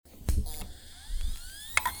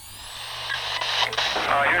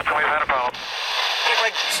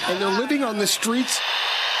and they're living on the streets.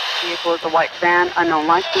 Vehicle is a white van, unknown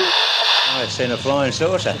license. I've seen a flying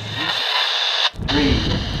saucer. 3,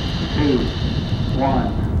 2,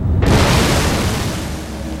 1.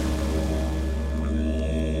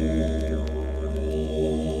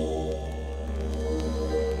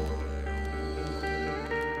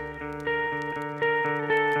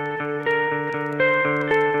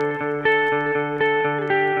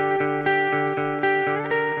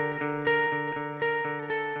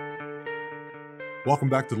 Welcome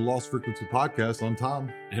back to the Lost Frequency Podcast. I'm Tom.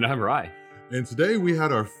 And I'm Rye. And today we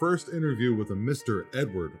had our first interview with a Mr.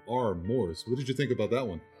 Edward R. Morris. What did you think about that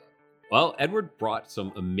one? Well, Edward brought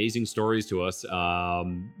some amazing stories to us.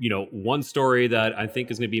 One story that I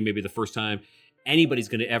think is going to be maybe the first time anybody's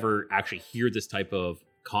going to ever actually hear this type of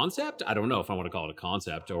concept. I don't know if I want to call it a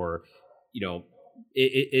concept or,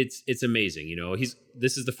 it's amazing.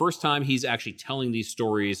 This is the first time he's actually telling these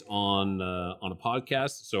stories on a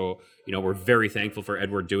podcast. So, we're very thankful for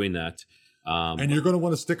Edward doing that. And you're going to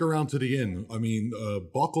want to stick around to the end. I mean,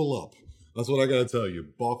 buckle up. That's what I got to tell you.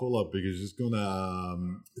 Buckle up because it's going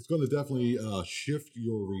to definitely shift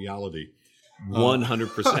your reality.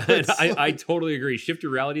 100%. I totally agree. Shift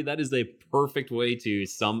your reality. That is a perfect way to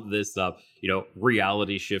sum this up.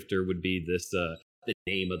 Reality shifter would be this, the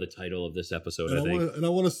name of the title of this episode, I think. I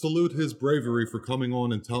want to salute his bravery for coming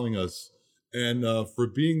on and telling us, and for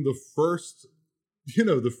being the first,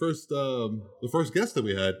 the first guest that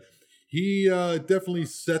we had. He definitely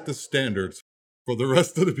set the standards for the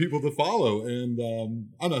rest of the people to follow. And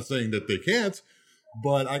I'm not saying that they can't,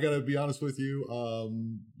 but I got to be honest with you.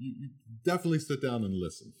 You definitely sit down and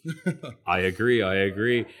listen. I agree.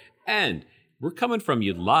 And we're coming from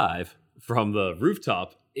you live from the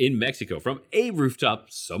rooftop in Mexico, from a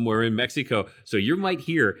rooftop somewhere in Mexico. So you might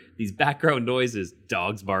hear these background noises,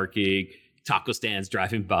 dogs barking, taco stands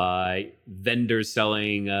driving by, vendors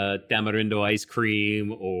selling tamarindo ice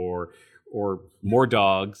cream, or more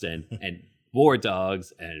dogs and more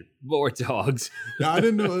dogs and more dogs. Now, I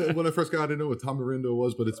didn't know when I first got. I didn't know what tamarindo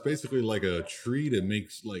was, but it's basically like a tree that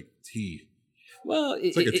makes like tea. Well,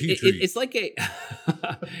 it's like a tea tree. It's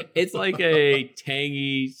like a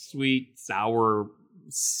tangy, sweet, sour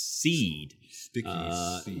seed. Sticky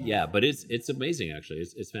seed. Yeah, but it's amazing. Actually,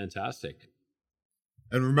 it's fantastic.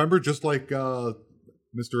 And remember, just like Mr.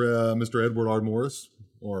 Edward R. Morris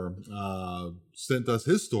sent us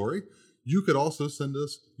his story, you could also send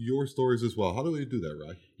us your stories as well. How do we do that,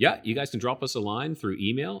 Rye? Yeah, you guys can drop us a line through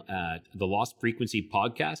email at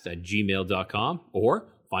thelostfrequencypodcast@gmail.com or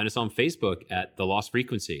find us on Facebook at The Lost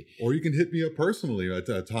Frequency. Or you can hit me up personally at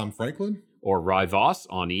Tom Franklin. Or Rye Voss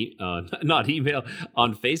on not email,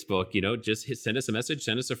 on Facebook. Just send us a message,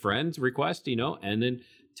 send us a friend request, and then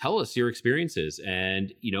tell us your experiences.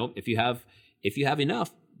 And, if you have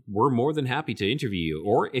enough, we're more than happy to interview you.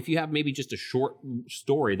 Or if you have maybe just a short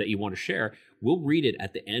story that you want to share, we'll read it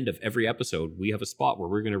at the end of every episode. We have a spot where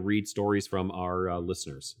we're going to read stories from our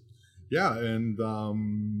listeners. Yeah, and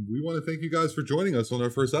we want to thank you guys for joining us on our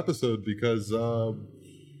first episode because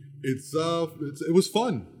it was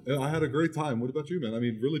fun. I had a great time. What about you, man? I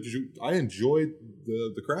mean, really, I enjoyed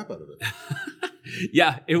the crap out of it.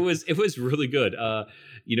 Yeah, it was really good.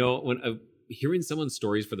 When hearing someone's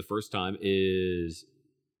stories for the first time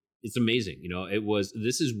it's amazing.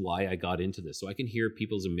 This is why I got into this. So I can hear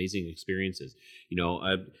people's amazing experiences.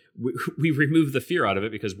 We remove the fear out of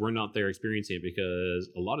it because we're not there experiencing it, because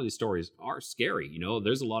a lot of these stories are scary.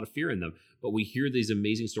 There's a lot of fear in them, but we hear these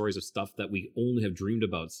amazing stories of stuff that we only have dreamed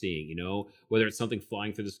about seeing, whether it's something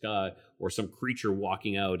flying through the sky or some creature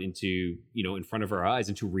walking out into, in front of our eyes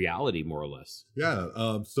into reality, more or less. Yeah.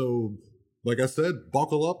 So like I said,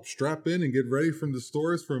 buckle up, strap in, and get ready from the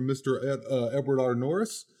stories from Mr. Edward R.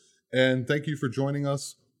 Norris. And thank you for joining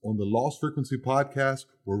us on the Lost Frequency Podcast,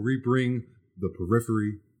 where we bring the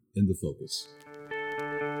periphery into focus.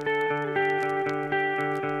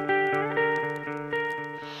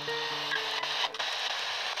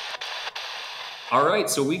 All right,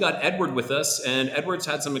 so we got Edward with us, and Edward's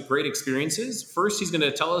had some great experiences. First, he's going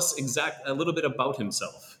to tell us a little bit about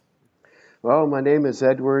himself. Well, my name is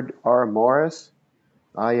Edward R. Morris.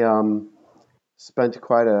 I spent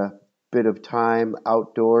quite a bit of time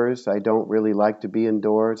outdoors. I don't really like to be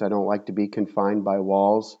indoors. I don't like to be confined by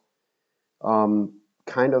walls.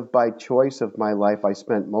 Kind of by choice of my life, I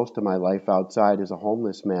spent most of my life outside as a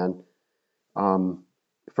homeless man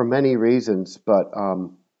for many reasons, but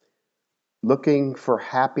looking for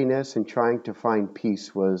happiness and trying to find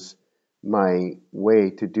peace was my way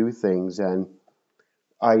to do things. And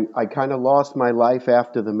I kind of lost my life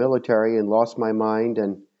after the military and lost my mind,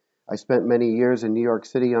 and I spent many years in New York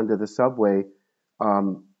City under the subway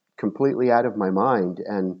completely out of my mind.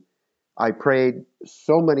 And I prayed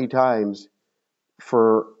so many times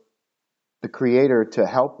for the Creator to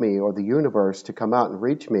help me, or the universe to come out and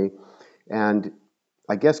reach me. And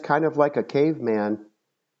I guess kind of like a caveman,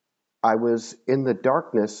 I was in the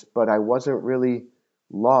darkness, but I wasn't really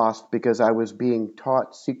lost because I was being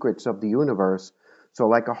taught secrets of the universe. So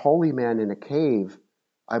like a holy man in a cave,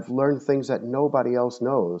 I've learned things that nobody else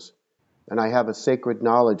knows. And I have a sacred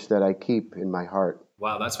knowledge that I keep in my heart.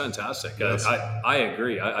 Wow, that's fantastic. Yes. I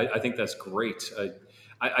agree. I think that's great.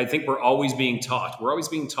 I think we're always being taught. We're always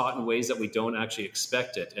being taught in ways that we don't actually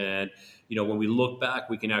expect it. And, when we look back,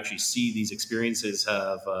 we can actually see these experiences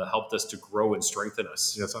have helped us to grow and strengthen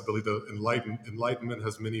us. Yes, I believe the enlightenment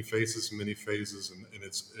has many faces, many phases, and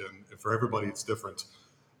and for everybody it's different.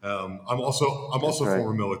 I'm also right.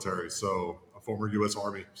 former military, so a former U.S.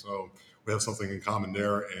 Army, so we have something in common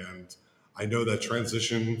there. And I know that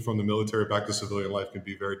transition from the military back to civilian life can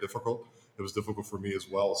be very difficult. It was difficult for me as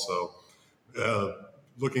well. So,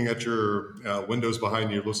 looking at your windows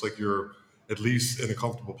behind you, it looks like you're at least in a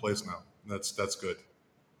comfortable place now. That's good.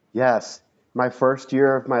 Yes, my first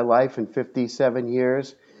year of my life in 57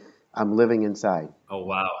 years, I'm living inside. Oh,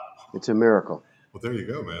 wow. It's a miracle. Well, there you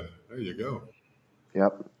go, man. There you go.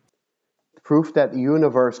 Yep. Proof that the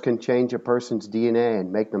universe can change a person's DNA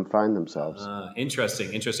and make them find themselves. Interesting.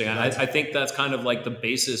 I think that's kind of like the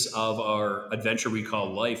basis of our adventure we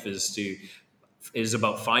call life is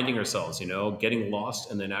about finding ourselves, getting lost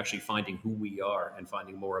and then actually finding who we are and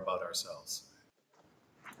finding more about ourselves.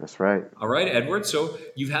 That's right. All right, Edward. So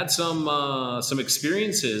you've had some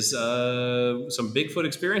experiences, some Bigfoot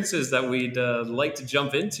experiences that we'd like to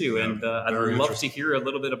jump into, and I'd love to hear a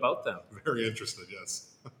little bit about them. Very interested, yes.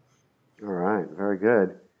 All right, very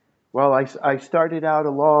good. Well, I started out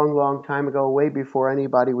a long, long time ago, way before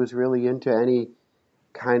anybody was really into any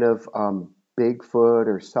kind of Bigfoot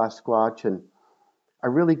or Sasquatch, and I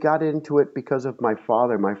really got into it because of my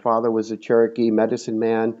father. My father was a Cherokee medicine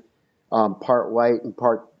man, part white and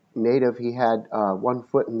part native. He had 1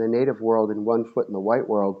 foot in the native world and 1 foot in the white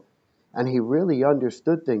world, and he really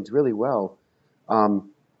understood things really well.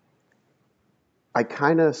 I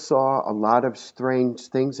kind of saw a lot of strange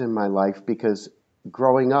things in my life because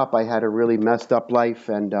growing up, I had a really messed up life,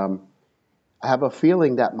 and I have a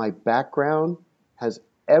feeling that my background has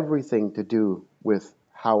everything to do with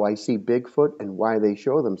how I see Bigfoot and why they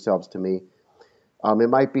show themselves to me. It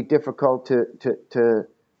might be difficult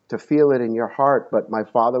to feel it in your heart, but my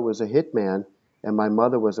father was a hitman and my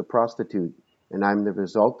mother was a prostitute, and I'm the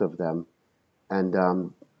result of them.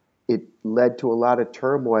 And it led to a lot of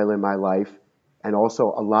turmoil in my life, and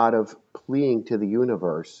also a lot of pleading to the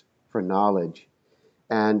universe for knowledge.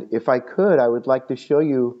 And if I could, I would like to show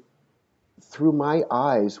you through my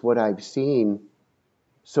eyes what I've seen,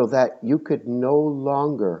 so that you could no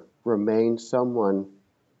longer remain someone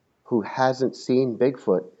who hasn't seen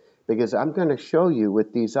Bigfoot, because I'm going to show you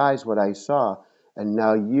with these eyes what I saw, and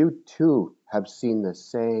now you too have seen the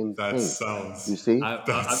same That thing. sounds. You see? I'm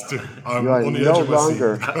You are on the no edge of my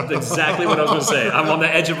longer. seat. That's exactly what I was going to say. I'm on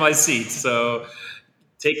the edge of my seat. So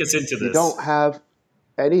take us into this. You don't have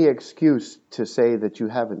any excuse to say that you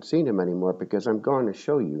haven't seen him anymore, because I'm going to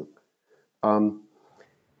show you.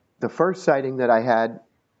 The first sighting that I had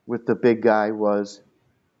with the big guy was,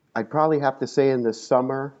 I'd probably have to say in the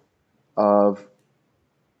summer of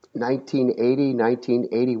 1980,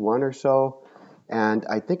 1981 or so, and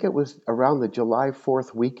I think it was around the July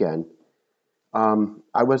 4th weekend.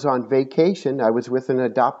 I was on vacation. I was with an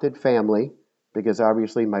adopted family, because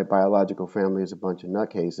obviously my biological family is a bunch of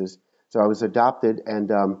nutcases. So I was adopted,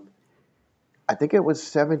 and I think it was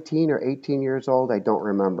 17 or 18 years old. I don't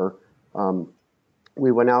remember.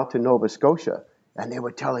 We went out to Nova Scotia, and they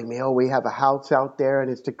were telling me, oh, we have a house out there,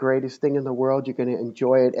 and it's the greatest thing in the world. You're going to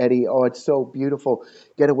enjoy it, Eddie. Oh, it's so beautiful.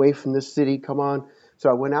 Get away from the city. Come on. So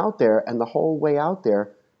I went out there, and the whole way out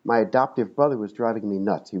there, my adoptive brother was driving me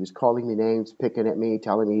nuts. He was calling me names, picking at me,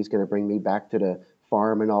 telling me he's going to bring me back to the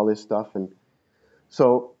farm and all this stuff. And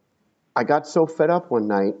so I got so fed up one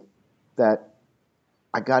night that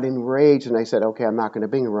I got enraged, and I said, okay, I'm not going to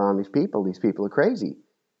be around these people. These people are crazy.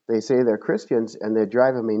 They say they're Christians, and they're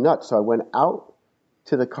driving me nuts. So I went out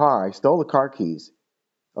to the car. I stole the car keys.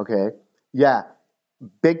 Okay? Yeah,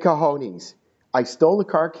 big cojones. I stole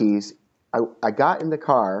the car keys. I got in the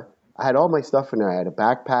car. I had all my stuff in there. I had a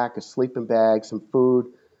backpack, a sleeping bag, some food,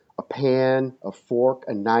 a pan, a fork,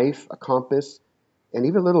 a knife, a compass, and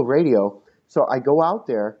even a little radio. So I go out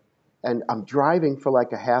there, and I'm driving for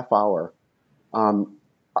like a half hour.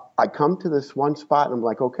 I come to this one spot, and I'm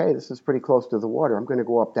like, okay, this is pretty close to the water. I'm going to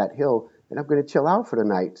go up that hill, and I'm going to chill out for the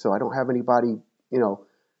night, so I don't have anybody,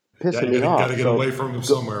 pissing you me off. gotta get So, away from them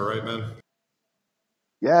somewhere, right, man?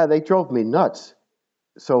 yeah, they drove me nuts.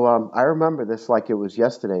 So I remember this like it was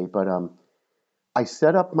yesterday, but I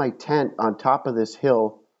set up my tent on top of this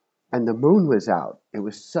hill and the moon was out. It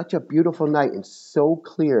was such a beautiful night and so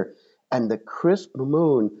clear. And the crisp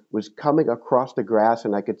moon was coming across the grass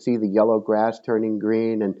and I could see the yellow grass turning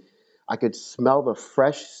green and I could smell the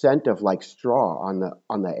fresh scent of like straw on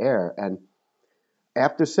the air. And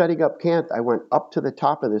after setting up camp, I went up to the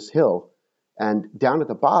top of this hill and down at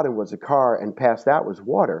the bottom was a car and past that was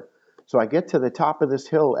water. So I get to the top of this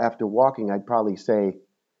hill after walking, I'd probably say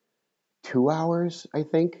 2 hours, I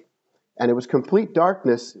think. And it was complete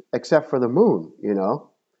darkness except for the moon, you know.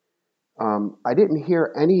 I didn't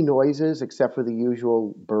hear any noises except for the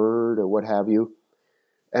usual bird or what have you.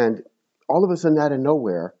 And all of a sudden, out of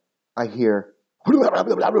nowhere, I hear like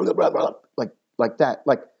that,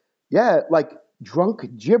 like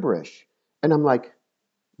drunk gibberish. And I'm like,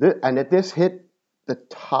 and at this hit the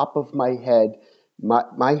top of my head,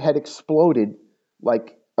 my head exploded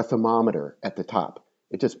like a thermometer at the top.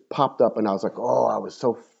 It just popped up, and I was like, oh, I was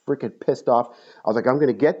so freaking pissed off. I was like, I'm going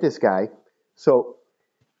to get this guy. So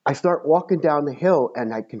I start walking down the hill,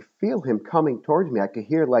 and I can feel him coming towards me. I could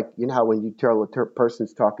hear, like, you know how when you tell a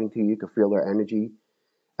person's talking to you, you can feel their energy.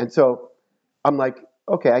 And so I'm like,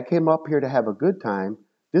 okay, I came up here to have a good time.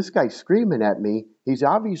 This guy's screaming at me. He's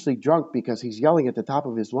obviously drunk because he's yelling at the top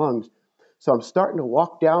of his lungs. So I'm starting to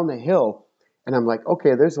walk down the hill, and I'm like,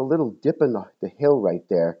 okay, there's a little dip in the hill right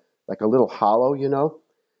there, like a little hollow, you know?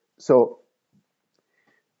 So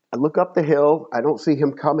I look up the hill. I don't see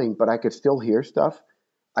him coming, but I could still hear stuff.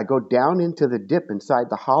 I go down into the dip inside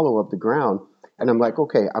the hollow of the ground, and I'm like,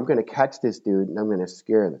 okay, I'm going to catch this dude, and I'm going to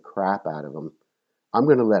scare the crap out of him. I'm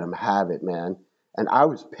going to let him have it, man. And I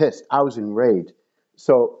was pissed. I was enraged.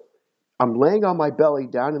 So I'm laying on my belly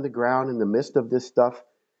down in the ground in the midst of this stuff,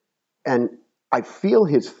 and I feel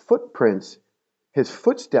his footprints, his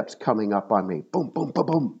footsteps coming up on me. Boom, boom, boom,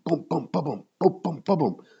 boom, boom, boom, boom, boom, boom, boom, boom,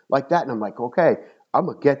 boom, like that. And I'm like, okay, I'm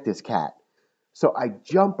going to get this cat. So I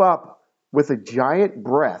jump up with a giant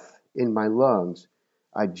breath in my lungs.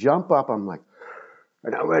 I jump up, I'm like,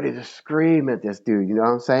 and I'm ready to scream at this dude, you know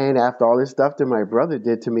what I'm saying? After all this stuff that my brother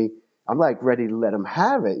did to me, I'm like ready to let him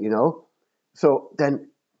have it, you know? So then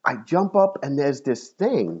I jump up and there's this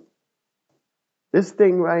thing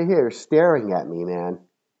right here staring at me, man.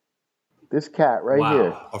 This cat right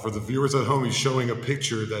here. For the viewers at home, he's showing a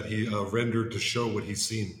picture that he rendered to show what he's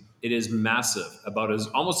seen. It is massive,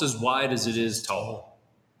 almost as wide as it is tall.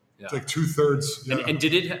 Yeah. It's like 2/3. Yeah.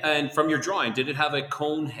 And from your drawing, did it have a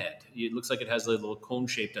cone head? It looks like it has a little cone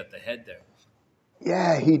shaped at the head there.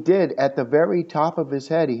 Yeah, he did. At the very top of his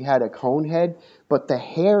head, he had a cone head, but the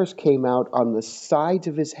hairs came out on the sides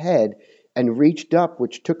of his head and reached up,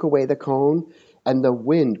 which took away the cone, and the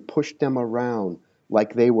wind pushed them around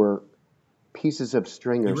like they were pieces of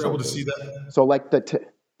string or something. You were able to see that? So like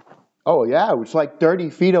oh yeah, it was like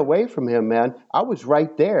 30 feet away from him, man. I was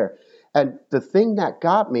right there. And the thing that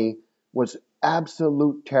got me was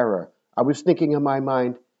absolute terror. I was thinking in my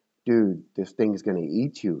mind, dude, this thing's going to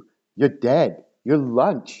eat you. You're dead. You're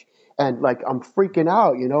lunch. And like, I'm freaking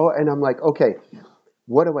out, you know? And I'm like, okay,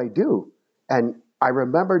 what do I do? And I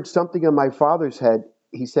remembered something in my father's head.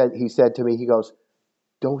 He said to me, he goes,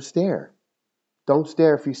 don't stare. Don't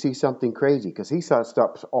stare if you see something crazy, because he saw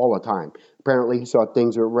stuff all the time. Apparently he saw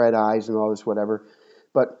things with red eyes and all this, whatever.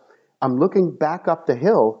 But I'm looking back up the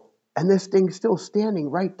hill, and this thing's still standing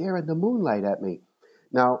right there in the moonlight at me.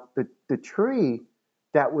 Now, the tree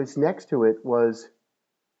that was next to it was,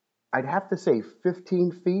 I'd have to say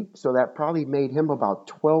 15 feet, so that probably made him about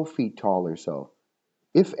 12 feet tall or so.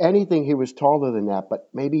 If anything, he was taller than that, but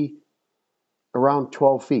maybe around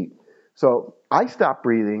 12 feet. So I stopped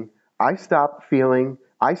breathing. I stopped feeling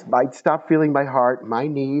my heart. My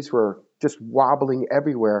knees were just wobbling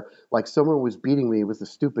everywhere like someone was beating me with a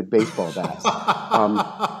stupid baseball bat.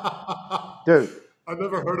 Dude. I've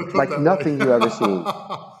never heard it put like that nothing way. you ever seen.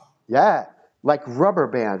 Yeah, like rubber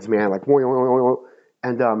bands, man. Like,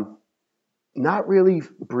 and not really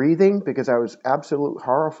breathing because I was absolutely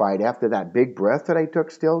horrified after that big breath that I took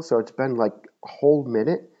still. So it's been like a whole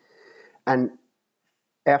minute. And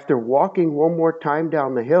after walking one more time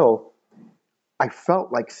down the hill, I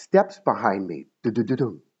felt like steps behind me.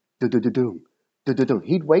 Do-do-do-doom, do-do-do-doom, do-do-doom.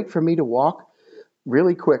 He'd wait for me to walk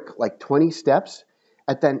really quick, like 20 steps,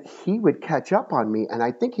 and then he would catch up on me, and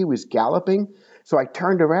I think he was galloping. So I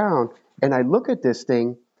turned around, and I look at this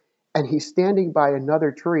thing, and he's standing by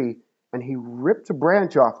another tree, and he rips a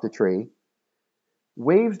branch off the tree,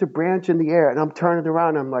 waves the branch in the air, and I'm turning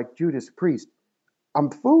around, and I'm like, Judas Priest, I'm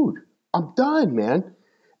food. I'm done, man.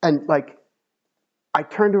 And like, I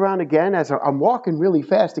turned around again as I'm walking really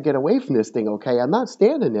fast to get away from this thing, okay? I'm not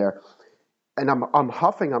standing there. And I'm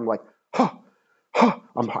huffing. I'm like, huh, huh.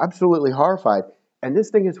 I'm absolutely horrified. And this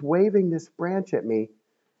thing is waving this branch at me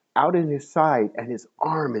out in his side, and his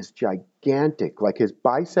arm is gigantic. Like his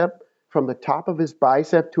bicep, from the top of his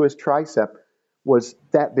bicep to his tricep, was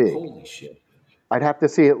that big. Holy shit. I'd have to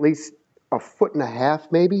see at least 1.5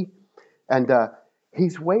 feet, maybe. And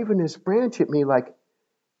he's waving this branch at me like,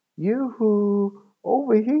 yoo-hoo,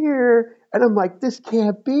 over here. And I'm like, this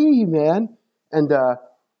can't be, man. And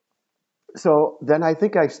so then I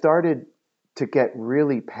think I started to get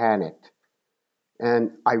really panicked.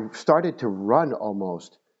 And I started to run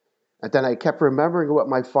almost. And then I kept remembering what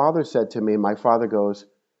my father said to me. My father goes,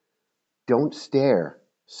 don't stare,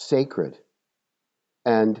 sacred.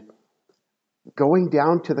 And going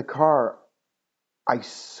down to the car, I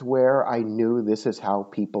swear I knew this is how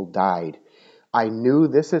people died. I knew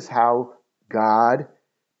this is how God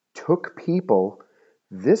took people.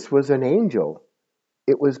 This was an angel.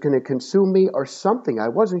 It was going to consume me or something. I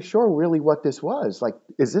wasn't sure really what this was. Like,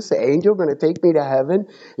 is this angel going to take me to heaven?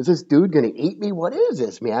 Is this dude going to eat me? What is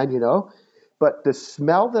this, man? You know? But the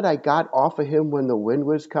smell that I got off of him when the wind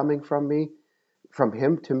was coming from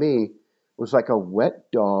him to me, was like a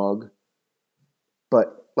wet dog, but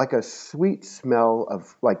like a sweet smell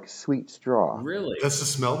of like sweet straw. Really? That's the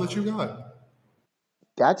smell that you got?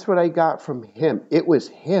 That's what I got from him. It was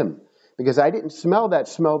him. Because I didn't smell that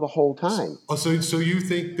smell the whole time. Oh, so you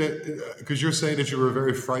think that, because you're saying that you were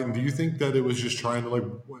very frightened, do you think that it was just trying to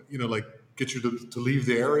like get you to leave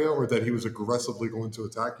the area, or that he was aggressively going to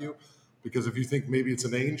attack you? Because if you think maybe it's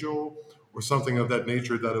an angel or something of that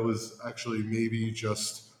nature, that it was actually maybe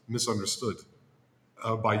just misunderstood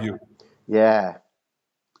by you. Yeah,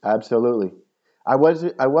 absolutely. I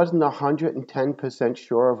wasn't 110%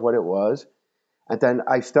 sure of what it was. And then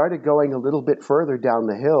I started going a little bit further down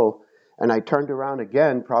the hill, and I turned around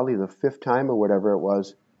again, probably the 5th time or whatever it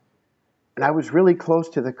was. And I was really close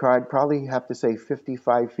to the car. I'd probably have to say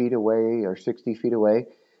 55 feet away or 60 feet away.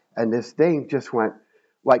 And this thing just went,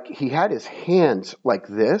 like, he had his hands like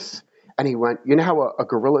this. And he went, you know how a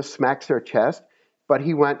gorilla smacks their chest? But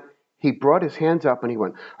he brought his hands up and he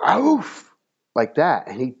went, oof, like that.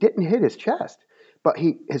 And he didn't hit his chest. But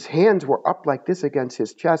his hands were up like this against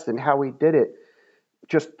his chest. And how he did it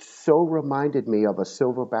just so reminded me of a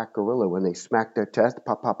silverback gorilla when they smack their chest,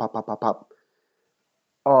 pop, pop, pop, pop, pop, pop.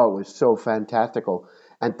 Oh, it was so fantastical.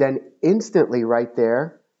 And then instantly right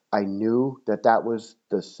there, I knew that was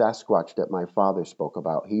the Sasquatch that my father spoke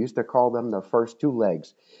about. He used to call them the first 2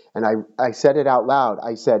 legs. And I said it out loud.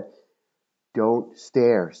 I said, don't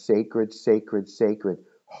stare, sacred, sacred, sacred,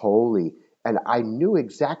 holy. And I knew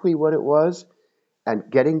exactly what it was.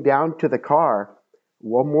 And getting down to the car,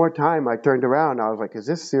 one more time, I turned around. I was like, is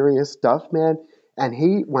this serious stuff, man? And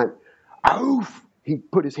he went, oof. He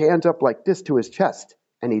put his hands up like this to his chest.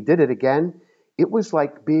 And he did it again. It was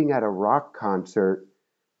like being at a rock concert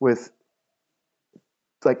with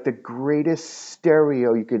like the greatest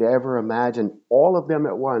stereo you could ever imagine. All of them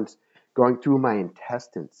at once going through my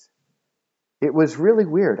intestines. It was really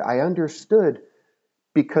weird. I understood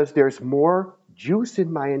because there's more juice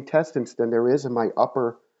in my intestines than there is in my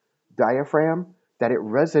upper diaphragm, that it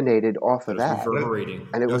resonated off of that. Reverberating.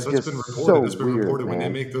 And it was Yes, just it's been weird, reported man. when they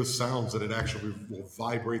make those sounds that it actually will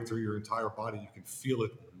vibrate through your entire body. You can feel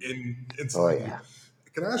it inside you.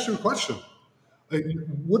 Can I ask you a question?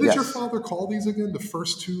 What did your father call these again? The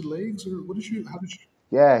first 2 legs, or how did you?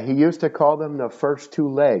 Yeah, he used to call them the first 2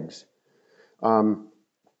 legs.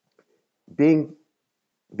 Being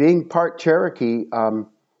part Cherokee,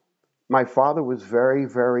 my father was very,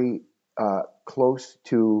 very close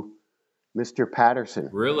to Mr. Patterson.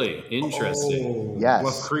 Really? Interesting. Yes.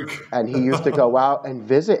 Bluff Creek. And he used to go out and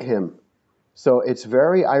visit him. So it's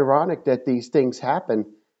very ironic that these things happen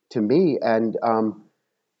to me. And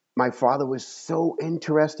my father was so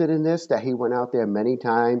interested in this that he went out there many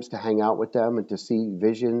times to hang out with them and to see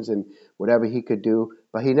visions and whatever he could do.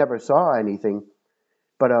 But he never saw anything.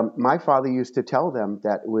 But my father used to tell them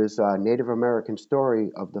that it was a Native American story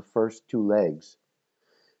of the first 2 legs.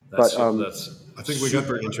 That's I think we got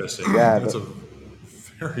super interesting. Yeah, That's a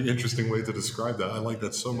very interesting way to describe that. I like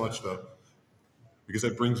that so much, though, because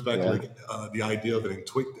it brings back the idea of an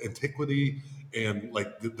antiquity and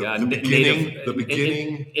like the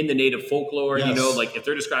beginning. In the native folklore, Yes. you know, like if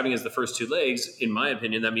they're describing as the first 2 legs, in my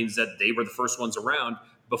opinion, that means that they were the first ones around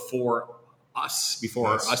before us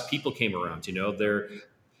people came around. You know, they're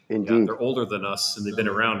older than us and they've been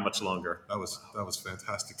around much longer. That was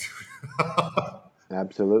fantastic.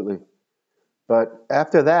 Absolutely. But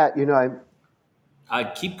after that, you know,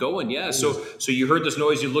 Keep going, yeah. So you heard this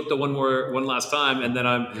noise. You looked at one last time, and then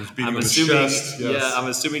I'm beating on his assuming, chest, yes. yeah, I'm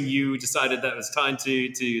assuming you decided that it was time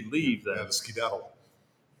to leave. Then, Yeah, the skedaddle.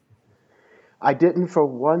 I didn't for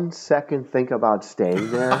 1 second think about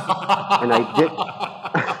staying there, and I did.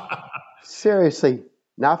 Seriously,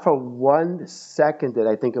 not for 1 second did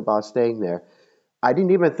I think about staying there. I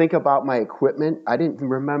didn't even think about my equipment. I didn't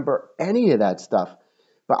remember any of that stuff.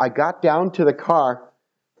 But I got down to the car.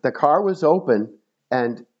 The car was open,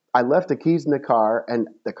 and I left the keys in the car, and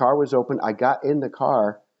the car was open. I got in the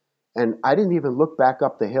car, and I didn't even look back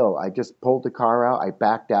up the hill. I just pulled the car out. I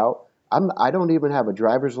backed out. I don't even have a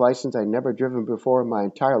driver's license. I'd never driven before in my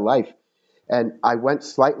entire life. And I went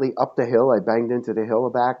slightly up the hill. I banged into the hill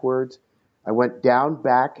backwards. I went down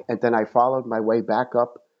back, and then I followed my way back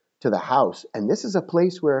up to the house. And this is a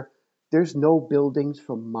place where there's no buildings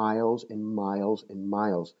for miles and miles and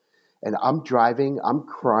miles. And I'm driving, I'm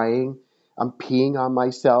crying, I'm peeing on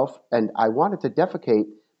myself, and I wanted to defecate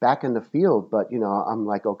back in the field, but I'm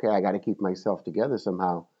like, okay, I got to keep myself together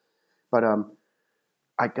somehow. But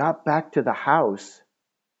I got back to the house,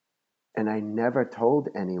 and I never told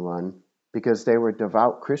anyone because they were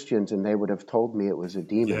devout Christians, and they would have told me it was a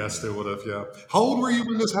demon. Yes, they would have. Yeah. How old were you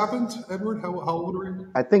when this happened, Edward? How old were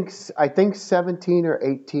you? I think 17 or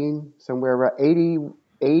 18, somewhere around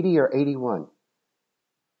 80 or 81.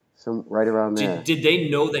 Right around there. Did they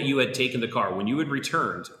know that you had taken the car when you had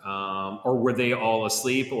returned, or were they all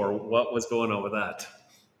asleep, or what was going on with that?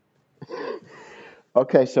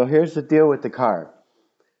 Okay, so here's the deal with the car.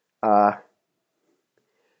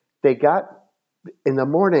 They got in the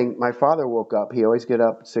morning. My father woke up. He always get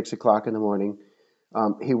up at 6 o'clock in the morning.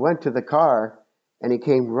 He went to the car and he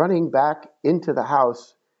came running back into the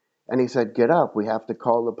house, and he said, "Get up! We have to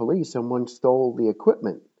call the police. Someone stole the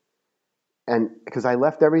equipment." And because I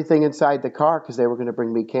left everything inside the car because they were going to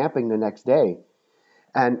bring me camping the next day.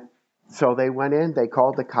 And so they went in, they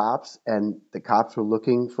called the cops, and the cops were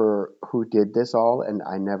looking for who did this all, and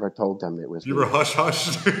I never told them it was You me. were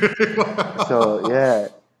hush-hush. So, yeah.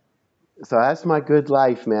 So that's my good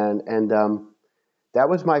life, man. And that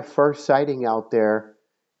was my first sighting out there.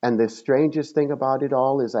 And the strangest thing about it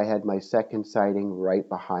all is I had my second sighting right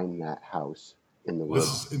behind that house in the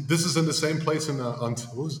woods. This is in the same place in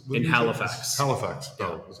Halifax. Halifax. Yeah.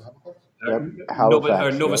 Oh, was it Halifax? Yep,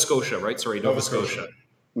 Halifax, Nova yep. Scotia, right? Sorry, Nova Scotia.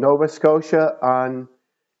 Nova Scotia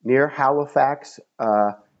near Halifax,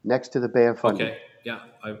 next to the Bay of Fundy. Okay, yeah,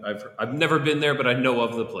 I've never been there, but I know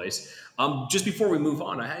of the place. Just before we move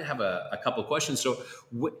on, I have a couple of questions. So,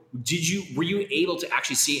 were you able to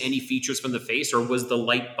actually see any features from the face, or was the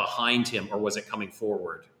light behind him, or was it coming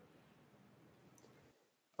forward?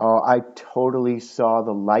 Oh, I totally saw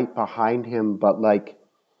the light behind him, but like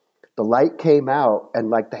the light came out, and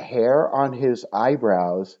like the hair on his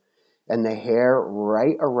eyebrows and the hair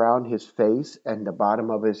right around his face and the bottom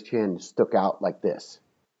of his chin stuck out like this.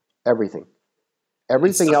 Everything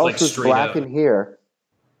else like was straight black up. in here.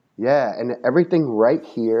 Yeah, and everything right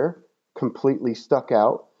here completely stuck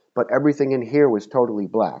out, but everything in here was totally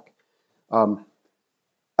black.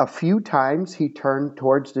 A few times he turned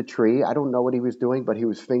towards the tree. I don't know what he was doing, but he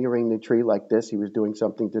was fingering the tree like this. He was doing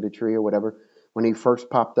something to the tree or whatever. When he first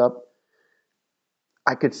popped up,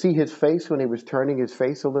 I could see his face when he was turning his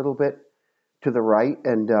face a little bit to the right,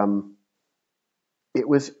 and it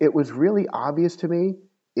was really obvious to me.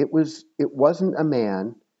 It wasn't a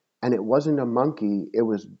man and it wasn't a monkey. It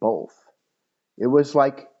was both. It was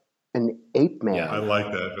like an ape man. I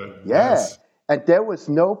like that. But Yeah. yes. And there was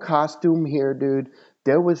no costume here, dude.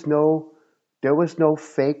 There was no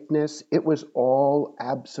fakeness. It was all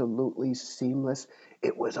absolutely seamless.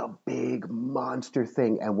 It was a big monster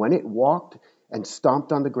thing. And when it walked and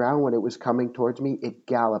stomped on the ground when it was coming towards me, it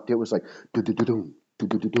galloped. It was like do-do-do-doom,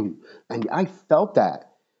 do-do-do-doom. And I felt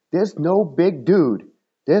that. There's no big dude.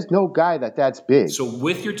 There's no guy that's big. So,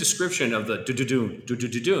 with your description of the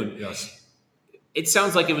do-do-doon, Yes. it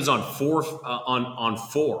sounds like it was on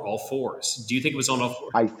all fours. Do you think it was on all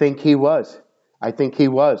fours? I think he was.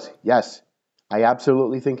 Yes. I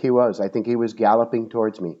absolutely think he was. I think he was galloping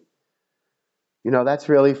towards me. That's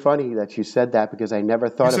really funny that you said that because I never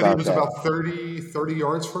thought You said about he was that. about 30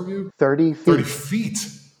 yards from you? 30 feet. 30 feet.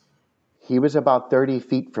 He was about 30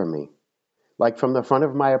 feet from me. Like from the front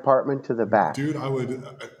of my apartment to the back. Dude, I would,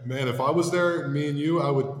 man, if I was there, me and you,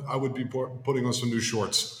 I would be putting on some new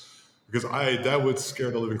shorts because that would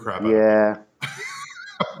scare the living crap out of me. Yeah.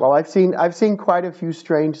 Well, I've seen quite a few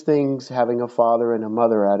strange things having a father and a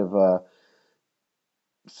mother out of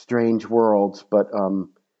strange worlds, but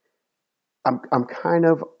I'm kind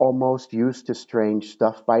of almost used to strange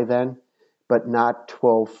stuff by then but not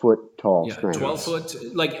 12-foot tall Yeah, strands. 12 foot.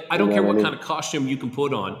 Like, I don't You know care what I what mean? kind of costume you can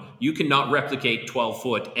put on. You cannot replicate 12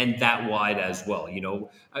 foot and that wide as well.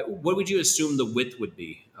 What would you assume the width would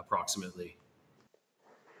be approximately?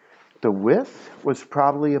 The width was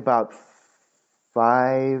probably about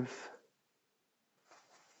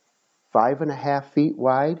 5.5 feet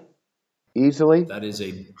wide, easily. That is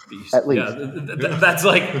a beast. At least. Yeah, that's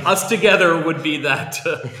like us together would be that.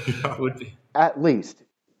 Would be. At least,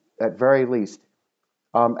 at very least.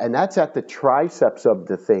 And that's at the triceps of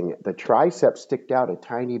the thing. The triceps sticked out a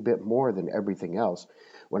tiny bit more than everything else.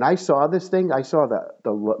 When I saw this thing, I saw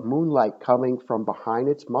the moonlight coming from behind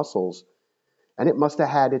its muscles, and it must have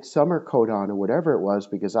had its summer coat on or whatever it was,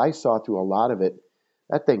 because I saw through a lot of it.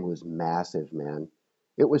 That thing was massive, man.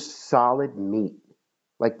 It was solid meat,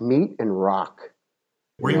 like meat and rock.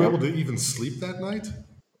 Were you able to even sleep that night?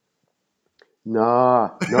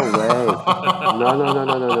 No way.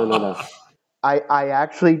 No. I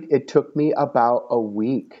actually, it took me about a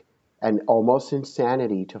week and almost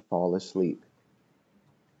insanity to fall asleep.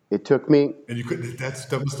 It took me, And you could.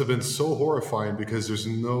 That must have been so horrifying because there's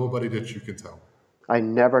nobody that you can tell. I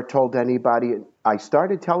never told anybody. I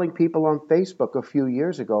started telling people on Facebook a few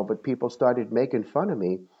years ago, but people started making fun of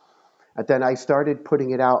me. And then I started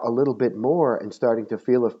putting it out a little bit more and starting to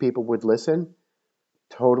feel if people would listen.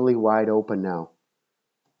 Totally wide open now.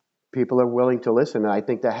 People are willing to listen. And I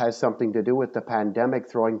think that has something to do with the pandemic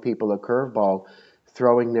throwing people a curveball,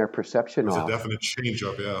 throwing their perception There's off. a definite change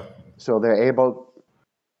up, yeah. So they're able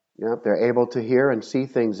to hear and see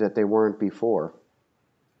things that they weren't before.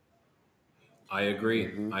 I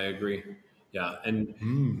agree. I agree. Yeah, and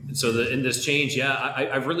so in this change,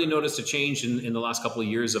 I've really noticed a change in the last couple of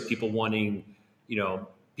years of people wanting,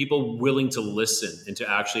 people willing to listen and to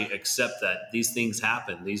actually accept that these things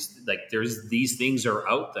happen. These things are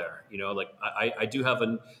out there. I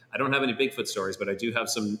don't have any Bigfoot stories, but I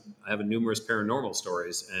have numerous paranormal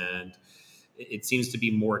stories, and it seems to be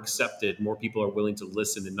more accepted. More people are willing to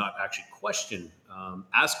listen and not actually question,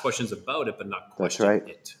 ask questions about it, but not question right.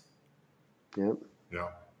 it. Yep. Yeah.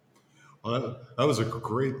 Well, that was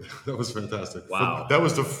fantastic. Wow. That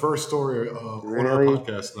was the first story on our Really?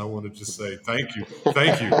 podcast, and I want to just say thank you.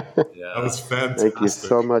 Thank you. Yeah. That was fantastic. Thank you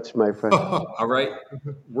so much, my friend. All right,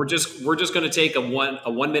 we're just going to take a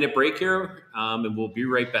 1 minute break here, and we'll be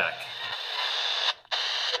right back.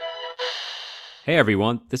 Hey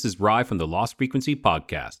everyone, this is Rye from the Lost Frequency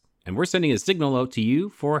Podcast, and we're sending a signal out to you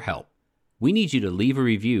for help. We need you to leave a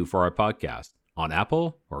review for our podcast on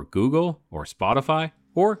Apple or Google or Spotify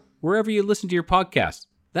or wherever you listen to your podcasts.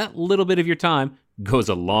 That little bit of your time goes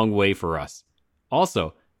a long way for us.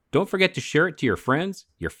 Also, don't forget to share it to your friends,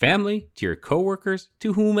 your family, to your coworkers,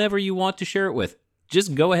 to whomever you want to share it with.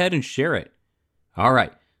 Just go ahead and share it. All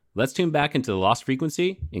right, let's tune back into the Lost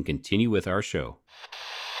Frequency and continue with our show.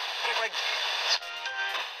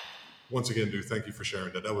 Once again, dude, thank you for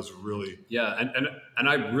sharing that. That was really... Yeah, and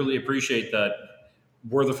I really appreciate that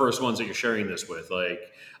we're the first ones that you're sharing this with. Like,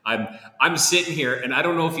 I'm sitting here, and I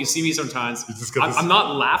don't know if you see me sometimes. I'm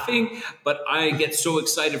not laughing, but I get so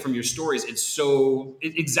excited from your stories. It's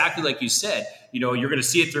exactly like you said. You're going to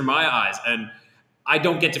see it through my eyes, and I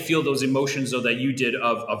don't get to feel those emotions though that you did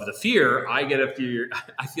of the fear. I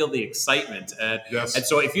feel the excitement, and Yes. and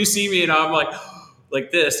so if you see me and I'm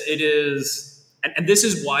like this, it is. And this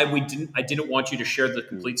is why I didn't want you to share the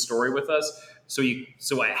complete story with us. So we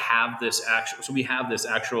have this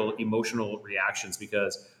actual emotional reactions,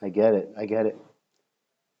 because I get it. a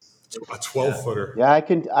 12-footer. Yeah, I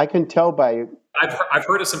can tell by I've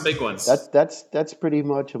heard of some big ones. that's pretty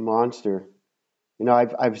much a monster.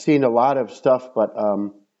 I've seen a lot of stuff, but a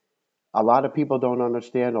lot of people don't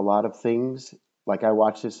understand a lot of things. Like I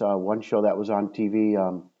watched this one show that was on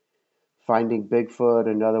TV, Finding Bigfoot.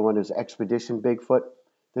 Another one is Expedition Bigfoot.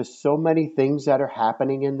 There's so many things that are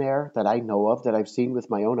happening in there that I know of, that I've seen with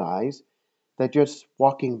my own eyes, that just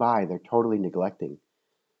walking by, they're totally neglecting.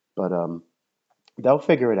 But they'll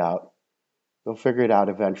figure it out. They'll figure it out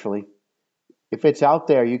eventually. If it's out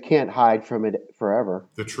there, you can't hide from it forever.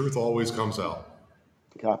 The truth always comes out.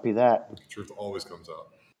 Copy that. The truth always comes out.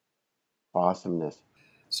 Awesomeness.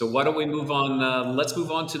 So why don't we move on? Let's move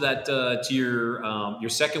on to that to your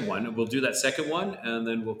second one. We'll do that second one, and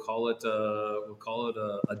then we'll call it a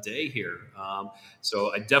day here.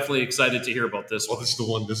 So I'm definitely excited to hear about this Well, one.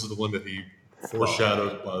 this is the one that he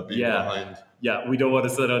foreshadowed being behind. Yeah, we don't want to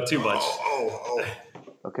set out too much. Oh.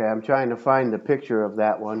 Okay, I'm trying to find the picture of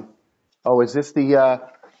that one. Oh, is this the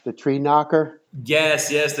tree knocker? Yes,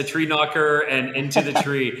 the tree knocker and into the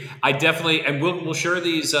tree. I definitely, and we'll share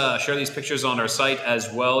these pictures on our site as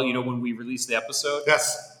well. When we release the episode.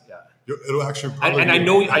 Yes. Yeah. It'll actually And, probably. and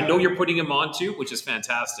I know you're putting him on too, which is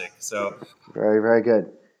fantastic. So Very, very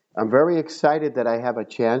good. I'm very excited that I have a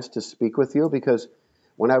chance to speak with you because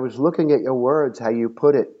when I was looking at your words, how you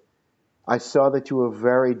put it, I saw that you were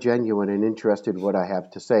very genuine and interested in what I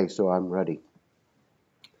have to say, so I'm ready.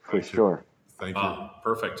 For Thank you. sure. Thank you.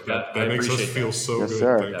 perfect. That I makes us appreciate feel that. so Yes, good.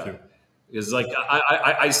 sir. Thank you. It's like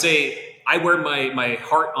I say I wear my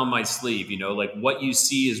heart on my sleeve. You know, like what you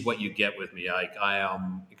see is what you get with me. I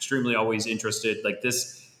am extremely always interested. Like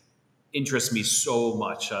this interests me so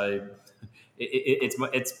much.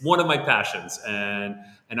 It's one of my passions, and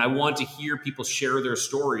I want to hear people share their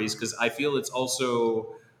stories because I feel it's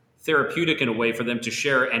also therapeutic in a way for them to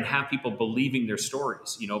share and have people believing their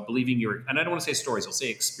stories. You know, believing your, and I don't want to say stories, I'll say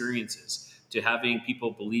experiences. To having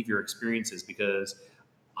people believe your experiences because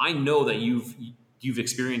I know that you've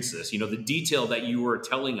experienced this. You know, the detail that you were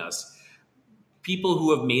telling us. People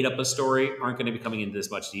who have made up a story aren't going to be coming into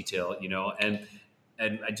this much detail. You know, and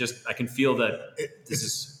I can feel that this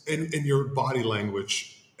is in your body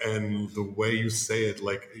language and the way you say it.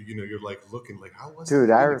 Like you're like looking like how was Dude,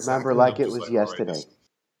 that I again remember exactly? like I'm it just was like, all right, yesterday.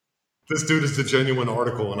 this dude is the genuine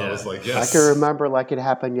article, and I was like, I yes. can remember like it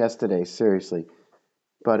happened yesterday, seriously.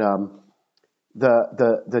 But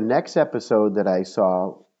the next episode that I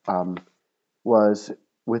saw was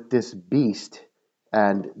with this beast,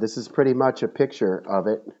 and this is pretty much a picture of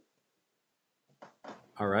it.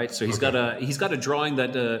 all right. So he's got a drawing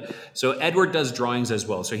that. So Edward does drawings as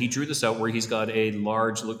well. So he drew this out where he's got a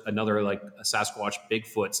large, another like a Sasquatch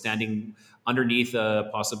Bigfoot standing underneath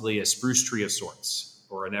possibly a spruce tree of sorts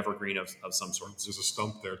or an evergreen of some sort. There's a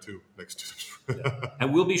stump there too next to it.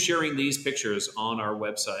 And we'll be sharing these pictures on our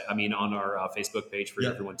website. I mean, on our Facebook page for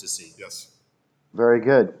everyone to see. Yes. Very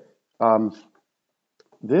good.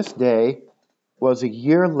 This day was a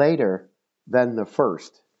year later than the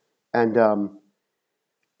first, and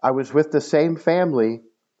I was with the same family,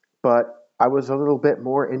 but I was a little bit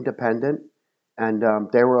more independent, and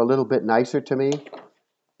they were a little bit nicer to me.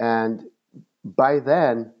 And by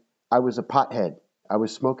then, I was a pothead. I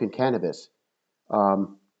was smoking cannabis.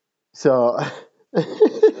 So,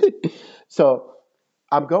 so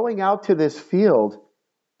I'm going out to this field,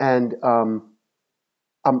 and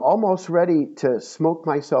I'm almost ready to smoke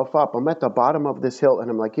myself up. I'm at the bottom of this hill, and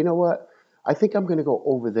I'm like, you know what? I think I'm going to go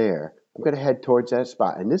over there. I'm going to head towards that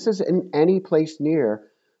spot. And this is in any place near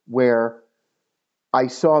where I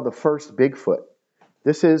saw the first Bigfoot.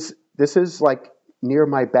 This is like near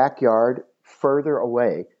my backyard, further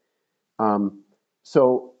away.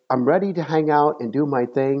 So I'm ready to hang out and do my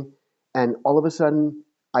thing. And all of a sudden,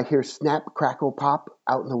 I hear snap, crackle, pop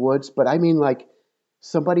out in the woods. But I mean like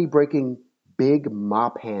somebody breaking big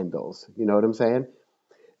mop handles. You know what I'm saying?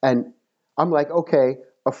 And I'm like, okay,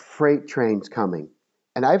 a freight train's coming.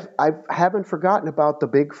 And I haven't forgotten about the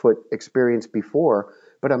Bigfoot experience before,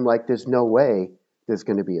 but I'm like, there's no way there's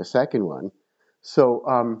going to be a second one.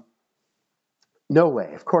 So, no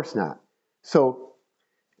way, of course not. So,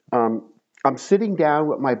 I'm sitting down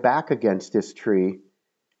with my back against this tree,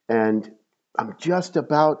 and I'm just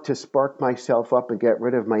about to spark myself up and get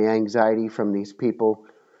rid of my anxiety from these people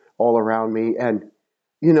all around me. And,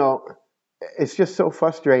 you know, it's just so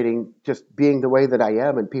frustrating just being the way that I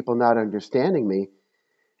am and people not understanding me.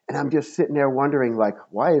 And I'm just sitting there wondering, like,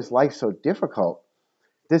 why is life so difficult?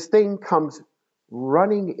 This thing comes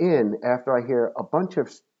running in after I hear a bunch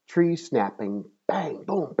of trees snapping, bang,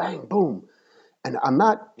 boom, bang, boom. And I'm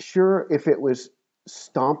not sure if it was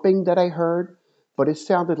stomping that I heard, but it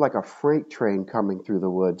sounded like a freight train coming through the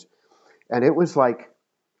woods. And it was like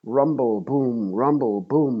rumble,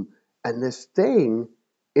 boom, and this thing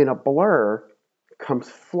in a blur comes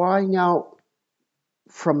flying out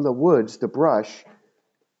from the woods, the brush,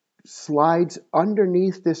 slides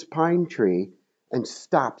underneath this pine tree and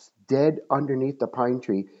stops dead underneath the pine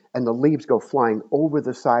tree, and the leaves go flying over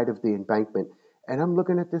the side of the embankment. And I'm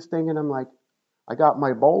looking at this thing and I'm like, I got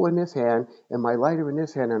my bowl in this hand and my lighter in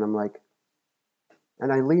this hand, and I'm like,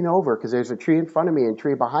 and I lean over because there's a tree in front of me and a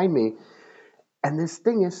tree behind me, and this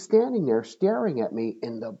thing is standing there staring at me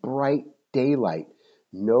in the bright daylight.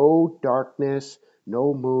 No darkness,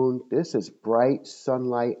 no moon. This is bright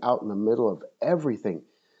sunlight out in the middle of everything.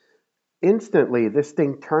 Instantly, this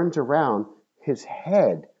thing turns around. His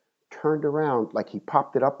head turned around, like he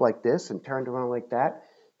popped it up like this and turned around like that.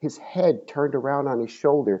 His head turned around on his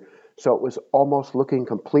shoulder, so it was almost looking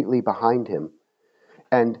completely behind him.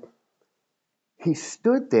 And he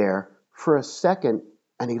stood there for a second,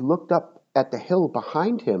 and he looked up at the hill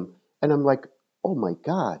behind him, and I'm like, oh my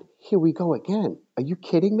God, here we go again. Are you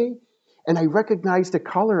kidding me? And I recognized the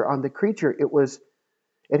color on the creature.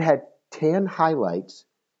 It had tan highlights,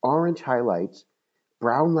 orange highlights,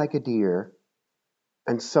 brown like a deer,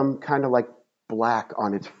 and some kind of like black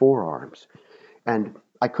on its forearms. And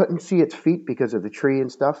I couldn't see its feet because of the tree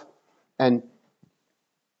and stuff. And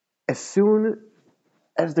as soon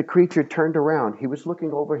as the creature turned around, he was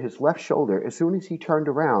looking over his left shoulder. As soon as he turned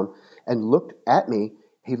around and looked at me,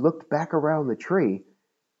 he looked back around the tree.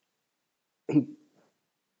 He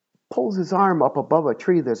pulls his arm up above a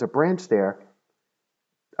tree. There's a branch there.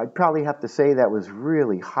 I'd probably have to say that was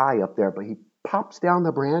really high up there, but he pops down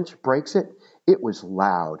the branch, breaks it. It was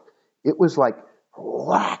loud. It was like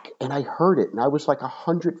whack, and I heard it, and I was like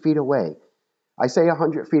 100 feet away. I say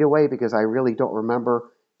 100 feet away because I really don't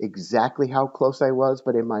remember exactly how close I was,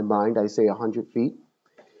 but in my mind I say 100 feet.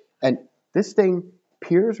 And this thing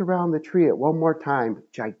peers around the tree at one more time,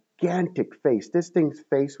 gigantic face. This thing's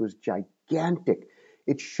face was gigantic.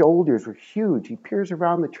 Its shoulders were huge. He peers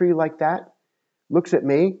around the tree like that, looks at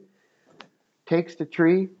me, takes the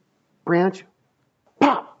tree branch,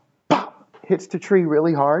 pop, pop, hits the tree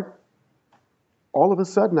really hard. All of a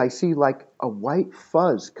sudden, I see like a white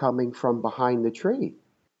fuzz coming from behind the tree.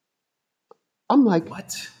 I'm like,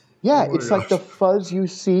 what? Yeah, Oh my it's like the gosh. fuzz you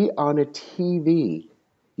see on a TV.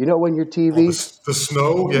 You know when your Oh, TV, the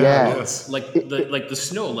snow? Yeah, Yeah. yes. Like the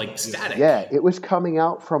snow, like static. yeah, it was coming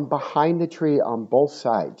out from behind the tree on both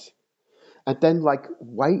sides. And then like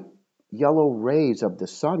white, yellow rays of the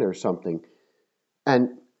sun or something.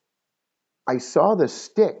 And I saw the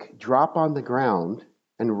stick drop on the ground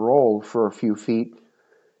and roll for a few feet.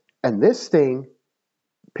 And this thing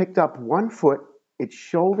picked up one foot, its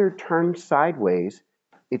shoulder turned sideways,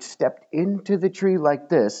 it stepped into the tree like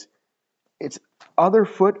this. Its other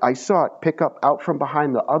foot, I saw it pick up out from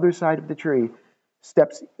behind the other side of the tree,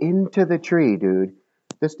 steps into the tree, dude.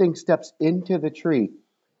 This thing steps into the tree.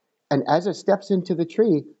 And as it steps into the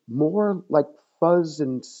tree, more like fuzz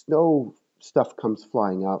and snow stuff comes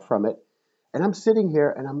flying out from it. And I'm sitting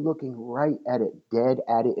here and I'm looking right at it, dead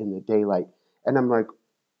at it in the daylight. And I'm like,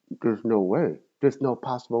 there's no way. There's no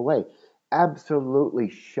possible way. Absolutely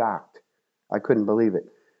shocked. I couldn't believe it.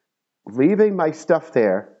 Leaving my stuff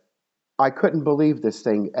there, I couldn't believe this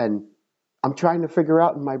thing. And I'm trying to figure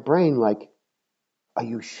out in my brain, like, are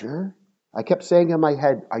you sure? I kept saying in my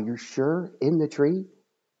head, are you sure in the tree?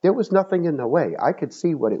 There was nothing in the way. I could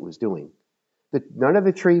see what it was doing. None of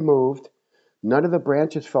the tree moved. None of the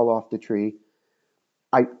branches fell off the tree.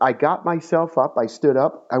 I got myself up. I stood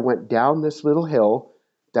up. I went down this little hill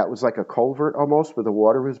that was like a culvert almost, where the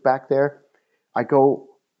water was back there. I go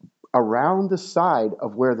around the side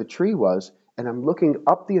of where the tree was, and I'm looking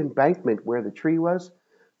up the embankment where the tree was.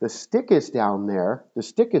 The stick is down there. The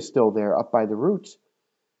stick is still there up by the roots,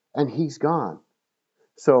 and he's gone.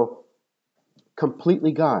 So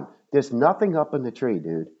completely gone. There's nothing up in the tree,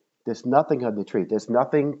 dude. There's nothing on the tree. There's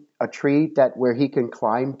nothing, a tree that where he can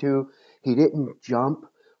climb to. He didn't jump.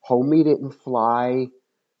 Homie didn't fly.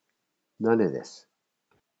 None of this.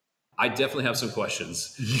 I definitely have some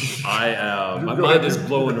questions. My mind is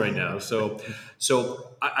blowing right now. So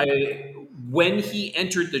I when he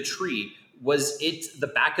entered the tree, was it the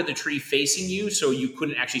back of the tree facing you, so you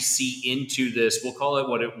couldn't actually see into this? We'll call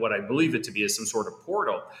it what I believe it to be is some sort of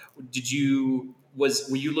portal. Were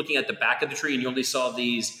you looking at the back of the tree and you only saw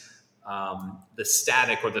these the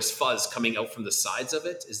static or this fuzz coming out from the sides of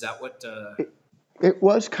it? Is that what? It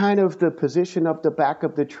was kind of the position of the back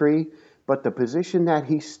of the tree, but the position that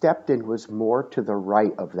he stepped in was more to the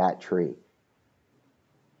right of that tree.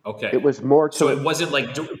 Okay. It was more to. So it wasn't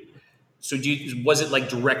like. Was it like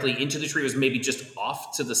directly into the tree? It was maybe just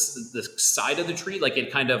off to the side of the tree, like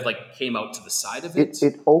it kind of like came out to the side of it.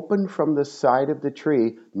 It opened from the side of the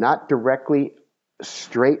tree, not directly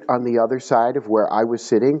straight on the other side of where I was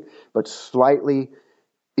sitting, but slightly,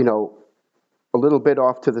 a little bit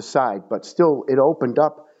off to the side. But still, it opened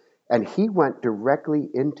up, and he went directly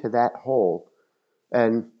into that hole.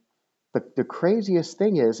 And the craziest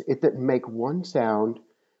thing is, it didn't make one sound.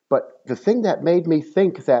 But the thing that made me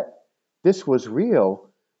think that this was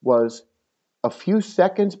real was a few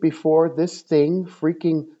seconds before this thing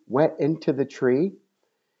freaking went into the tree,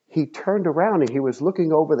 he turned around and he was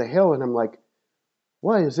looking over the hill, and I'm like,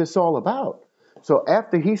 what is this all about? So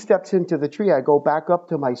after he steps into the tree, I go back up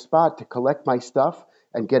to my spot to collect my stuff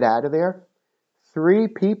and get out of there. 3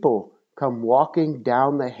 people come walking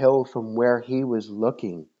down the hill from where he was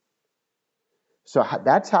looking. So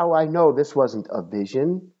that's how I know this wasn't a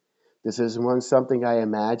vision. This isn't something I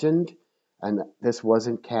imagined. And this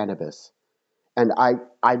wasn't cannabis. And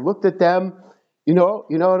I looked at them, you know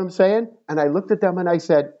what I'm saying? And I looked at them and I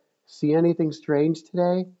said, see anything strange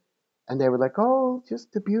today? And they were like, oh,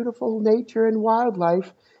 just the beautiful nature and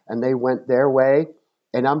wildlife. And they went their way.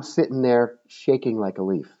 And I'm sitting there shaking like a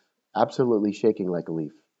leaf. absolutely shaking like a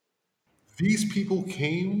leaf. These people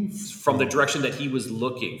came From the direction that he was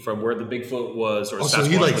looking, from where the Bigfoot was, or Oh, so Sasquatch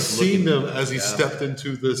he like was seen looking. them as he Yeah. stepped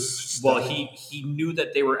into this. Well, he knew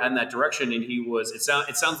that they were in that direction, and he was. It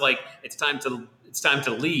sounds like it's time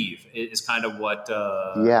to leave. Is kind of what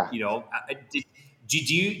Yeah.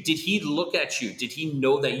 Did he look at you? Did he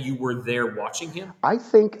know that you were there watching him? I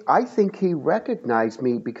think he recognized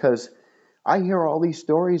me because I hear all these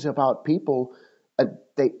stories about people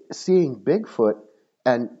they seeing Bigfoot,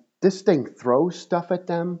 and this thing throws stuff at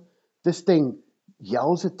them. This thing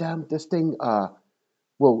yells at them. This thing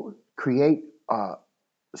will create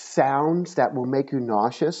sounds that will make you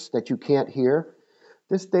nauseous that you can't hear.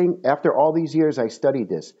 This thing, after all these years I studied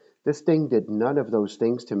this, this thing did none of those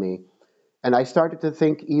things to me. And I started to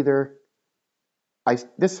think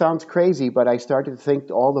this sounds crazy, but I started to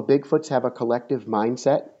think all the Bigfoots have a collective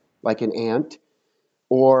mindset, like an ant,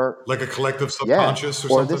 or like a collective subconscious, or or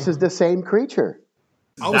something. this is the same creature.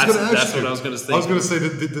 I was going to ask That's you. what I was going to say. I was going to say,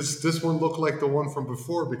 did this one look like the one from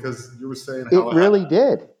before? Because you were saying It how really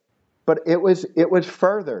did, but it was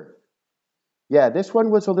further. Yeah, this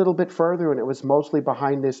one was a little bit further, and it was mostly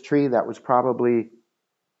behind this tree that was probably,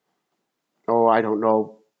 I don't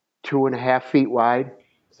know, 2.5 feet wide,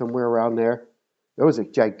 somewhere around there. It was a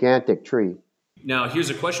gigantic tree. Now, here's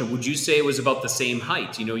a question. Would you say it was about the same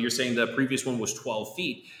height? You're saying the previous one was 12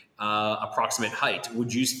 feet, approximate height.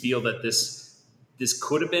 Would you feel that this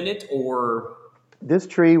could have been it, or? This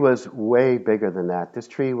tree was way bigger than that. This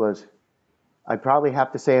tree was, I'd probably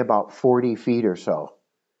have to say about 40 feet or so.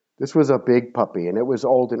 This was a big puppy, and it was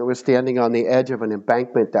old, and it was standing on the edge of an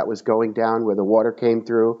embankment that was going down where the water came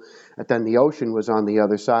through, and then the ocean was on the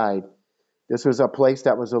other side. This was a place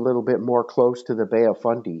that was a little bit more close to the Bay of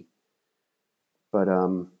Fundy. But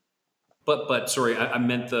sorry, I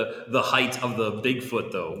meant the height of the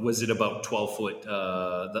Bigfoot, though. Was it about 12 foot,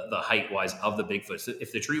 the height-wise of the Bigfoot? So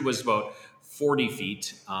if the tree was about 40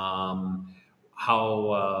 feet, 40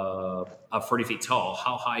 feet tall,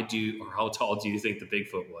 how tall do you think the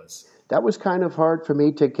Bigfoot was? That was kind of hard for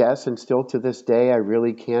me to guess, and still to this day, I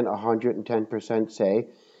really can't 110% say.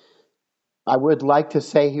 I would like to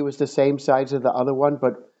say he was the same size as the other one,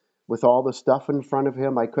 but with all the stuff in front of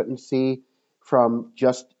him, I couldn't see from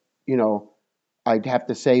just, I'd have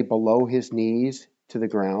to say below his knees to the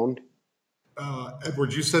ground.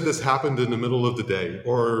 Edward, you said this happened in the middle of the day,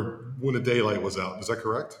 or when the daylight was out. Is that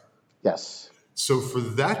correct? Yes. So for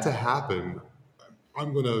that to happen,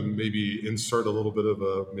 I'm going to maybe insert a little bit of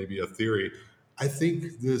a theory. I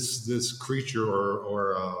think this creature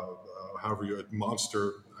or however a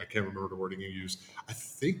monster, I can't remember the wording you used. I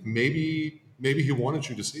think maybe he wanted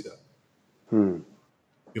you to see that.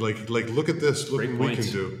 Like look at this. Look Great what point. we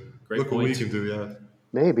can do. Great Look what we point. can do. Yeah.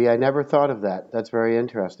 Maybe. I never thought of that. That's very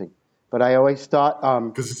interesting. But I always thought...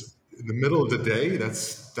 Because in the middle of the day,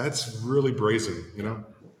 that's really brazen,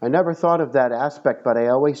 I never thought of that aspect, but I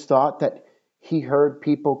always thought that he heard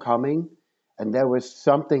people coming, and there was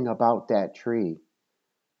something about that tree.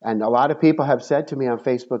 And a lot of people have said to me on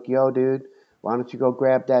Facebook, yo, dude, why don't you go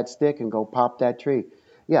grab that stick and go pop that tree?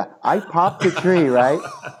 Yeah, I popped the tree, right?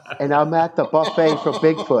 And I'm at the buffet for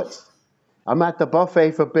Bigfoots.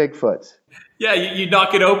 Yeah, you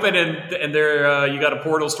knock it open and there you got a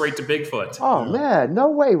portal straight to Bigfoot. Oh, man, no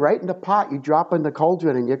way. Right in the pot. You drop in the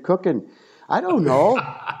cauldron and you're cooking. I don't know.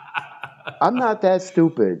 I'm not that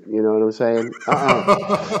stupid. You know what I'm saying?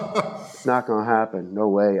 It's not going to happen. No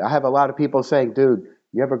way. I have a lot of people saying, dude,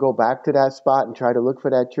 you ever go back to that spot and try to look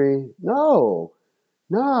for that tree? No,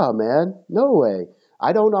 man. No way.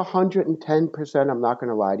 I don't 110%, I'm not going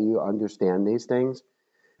to lie to you, understand these things.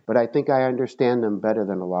 But I think I understand them better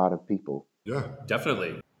than a lot of people. Yeah.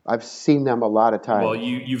 Definitely. I've seen them a lot of times. Well,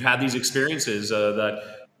 you've had these experiences that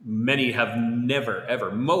many have never, ever,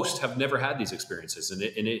 most have never had these experiences, and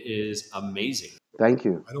it is amazing. Thank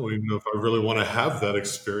you. I don't even know if I really want to have that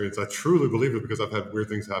experience. I truly believe it because I've had weird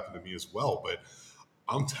things happen to me as well. But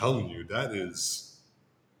I'm telling you, that is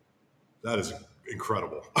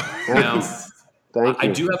incredible. Now,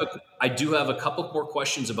 Thank you. I do have a couple more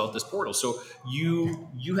questions about this portal. So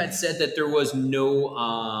you had said that there was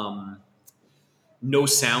no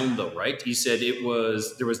sound though, right? You said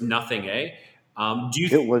there was nothing, eh?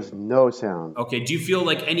 It was no sound. Okay. Do you feel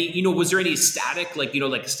like was there any static, like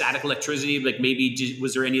static electricity? Like maybe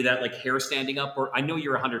was there any of that like hair standing up? Or I know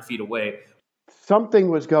you're 100 feet away. Something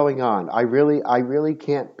was going on. I really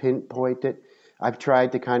can't pinpoint it. I've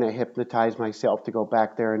tried to kind of hypnotize myself to go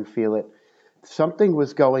back there and feel it. Something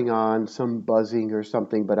was going on, some buzzing or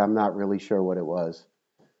something, but I'm not really sure what it was.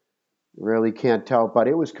 Really can't tell, but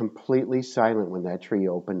it was completely silent when that tree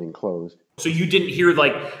opened and closed. So you didn't hear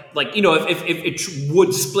like if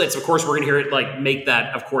wood splits, of course we're gonna hear it like make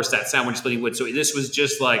that, of course, that sound when splitting wood. So this was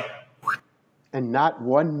just like, And not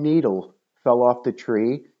one needle fell off the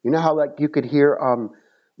tree. You know how like you could hear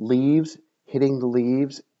leaves hitting the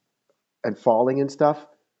leaves and falling and stuff?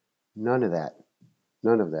 None of that.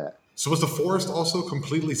 None of that. So was the forest also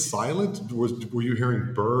completely silent? Were you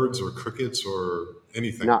hearing birds or crickets or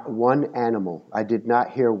anything? Not one animal. I did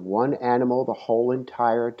not hear one animal the whole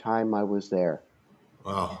entire time I was there.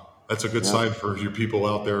 Wow, that's a good sign for you people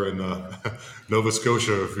out there in Nova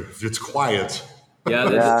Scotia. If it's quiet.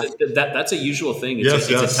 yeah, that's a usual thing. It's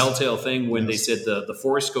a telltale thing when they said the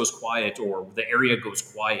forest goes quiet or the area goes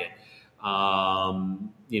quiet.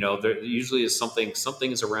 There usually is something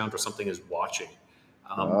is around or something is watching.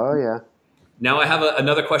 Oh yeah. Now I have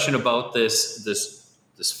another question about this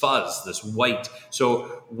fuzz, this white.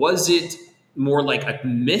 So was it more like a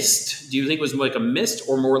mist? Do you think it was like a mist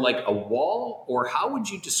or more like a wall? Or how would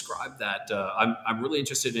you describe that? I'm really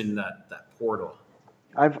interested in that portal.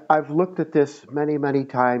 I've looked at this many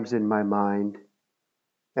times in my mind,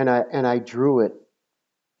 and I drew it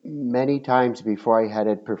many times before I had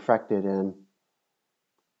it perfected. And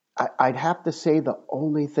I'd have to say the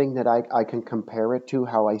only thing that I can compare it to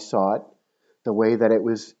how I saw it, the way that it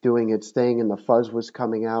was doing its thing and the fuzz was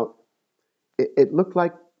coming out, it looked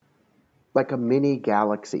like a mini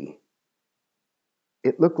galaxy.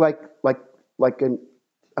 It looked like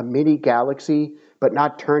a mini galaxy, but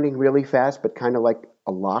not turning really fast, but kind of like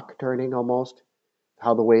a lock turning almost.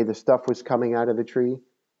 How the way the stuff was coming out of the tree.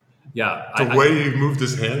 Yeah, the way he moved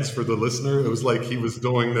his hands for the listener, it was like he was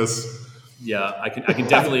doing this. Yeah, I can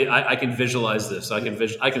definitely I can visualize this. I'm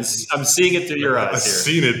seeing it through your eyes. I've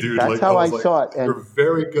seen it, dude. That's how I saw it. And you're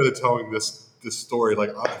very good at telling this story. Like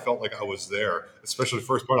I felt like I was there, especially the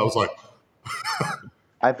first part. I was like,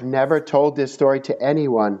 I've never told this story to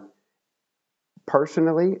anyone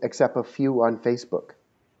personally, except a few on Facebook.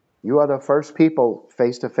 You are the first people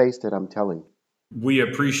face to face that I'm telling. We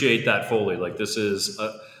appreciate that fully. Like this is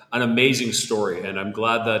an amazing story, and I'm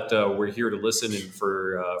glad that we're here to listen and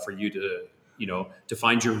for you to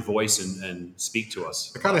find your voice and speak to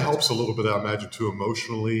us. It kind of helps a little bit, I imagine, too,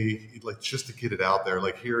 emotionally, like just to get it out there,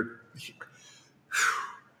 like here,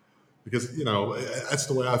 because that's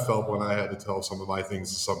the way I felt when I had to tell some of my things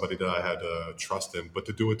to somebody that I had to trust in, but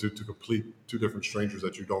to do it to complete two different strangers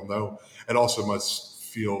that you don't know, it also must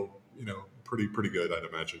feel pretty good, I'd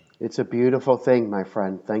imagine. It's a beautiful thing, my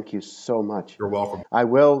friend. Thank you so much. You're welcome. I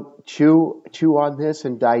will chew on this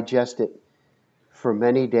and digest it for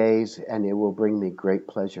many days, and it will bring me great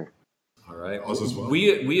pleasure. All right. Us as well.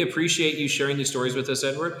 We appreciate you sharing these stories with us,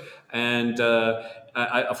 Edward. And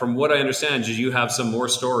from what I understand, you have some more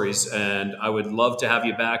stories, and I would love to have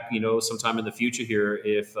you back, sometime in the future here,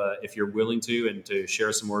 if you're willing to, and to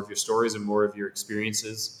share some more of your stories and more of your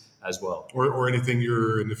experiences as well. Or anything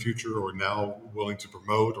you're in the future or now willing to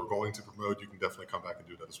promote or going to promote, you can definitely come back and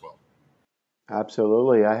do that as well.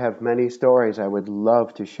 Absolutely. I have many stories I would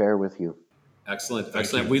love to share with you.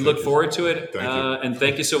 Excellent. We look forward to it. And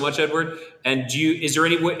thank you so much, Edward. And is there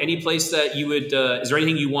any place that you would, is there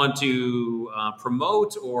anything you want to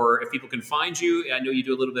promote, or if people can find you? I know you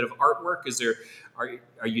do a little bit of artwork.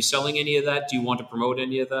 Are you selling any of that? Do you want to promote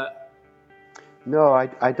any of that? No,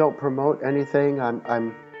 I don't promote anything.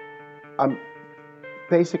 I'm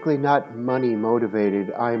basically not money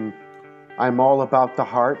motivated. I'm all about the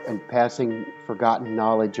heart and passing forgotten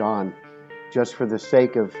knowledge on, just for the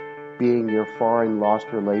sake of being your foreign lost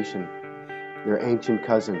relation, your ancient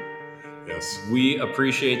cousin. Yes. We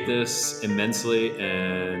appreciate this immensely,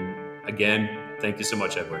 and again, thank you so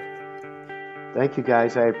much, Edward. Thank you,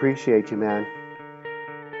 guys. I appreciate you, man.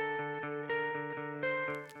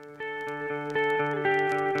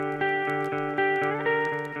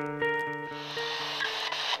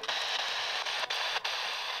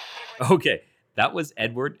 Okay, that was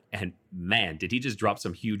Edward, and man, did he just drop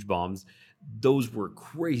some huge bombs. Those were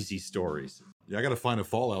crazy stories. Yeah, I got to find a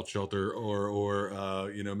fallout shelter or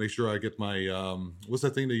make sure I get my, what's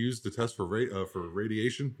that thing they use to test for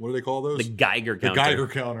radiation? What do they call those? The Geiger counter. The Geiger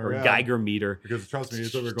counter, or Geiger meter. Because trust me,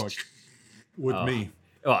 it's over going with me.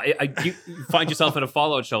 Oh, you find yourself in a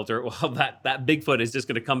fallout shelter. Well, that Bigfoot is just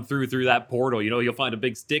going to come through that portal. You'll find a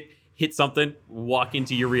big stick, hit something, walk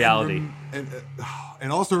into your reality.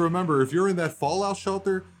 And also remember, if you're in that fallout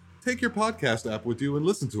shelter, take your podcast app with you and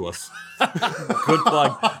listen to us. Good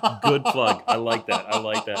plug. I like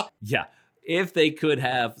that. Yeah, if they could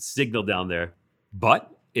have signal down there,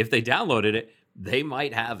 but if they downloaded it, they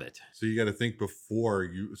might have it. So you got to think before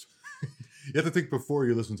you. You have to think before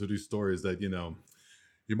you listen to these stories that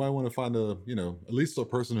you might want to find at least a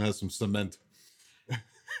person who has some cement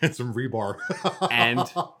and some rebar. And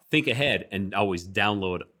think ahead and always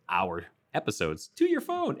download our episodes to your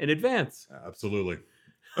phone in advance. Absolutely.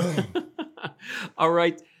 All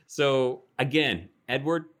right. So again,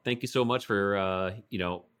 Edward, thank you so much for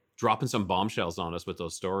dropping some bombshells on us with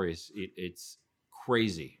those stories. It's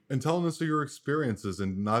crazy. And telling us your experiences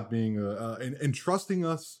and not being and trusting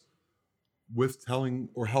us with telling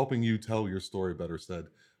or helping you tell your story better said.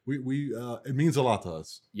 We it means a lot to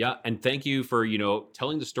us. Yeah, and thank you for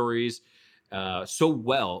telling the stories so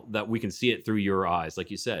well that we can see it through your eyes,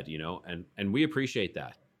 like you said, and we appreciate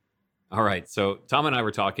that. All right, so Tom and I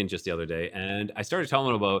were talking just the other day, and I started telling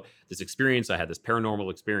him about this experience. I had this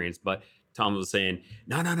paranormal experience, but Tom was saying,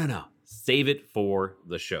 no, save it for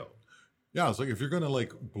the show. Yeah, it's like, if you're gonna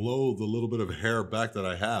blow the little bit of hair back that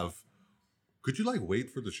I have, could you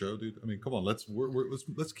wait for the show, dude? I mean, come on, let's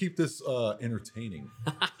keep this entertaining.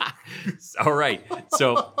 All right,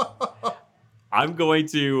 so I'm going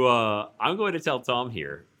to tell Tom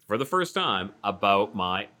here for the first time about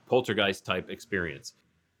my poltergeist type experience.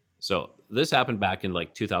 So this happened back in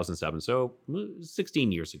 2007, so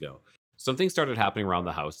 16 years ago. Some things started happening around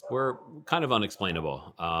the house were kind of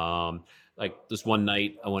unexplainable. Like this one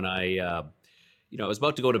night when I was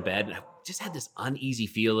about to go to bed, and I just had this uneasy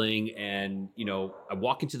feeling, and I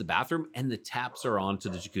walk into the bathroom and the taps are on to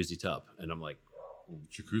the jacuzzi tub, and I'm like,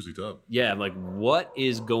 jacuzzi tub. Yeah, I'm like, what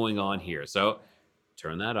is going on here? So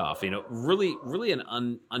turn that off. Really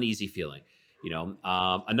an uneasy feeling.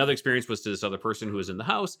 Another experience was to this other person who was in the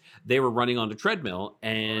house. They were running on the treadmill,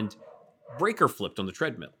 and breaker flipped on the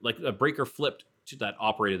treadmill. Like a breaker flipped that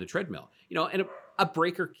operated the treadmill. And a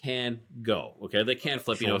breaker can go. Okay, they can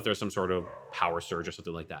flip. Sure. If there's some sort of power surge or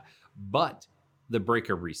something like that. But the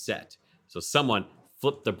breaker reset. So someone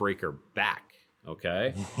flipped the breaker back.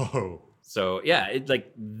 Okay. Whoa. So yeah,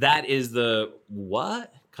 that is the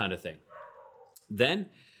what kind of thing. Then,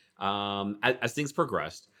 as things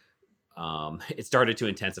progressed, it started to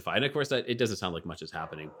intensify. And of course, it doesn't sound like much is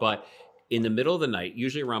happening. But in the middle of the night,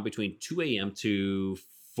 usually around between 2 a.m. to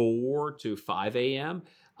 4 to 5 a.m.,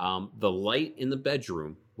 the light in the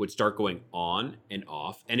bedroom would start going on and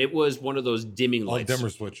off. And it was one of those dimming lights. Dimmer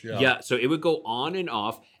switch, yeah. Yeah, so it would go on and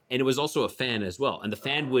off. And it was also a fan as well. And the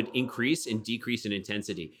fan would increase and decrease in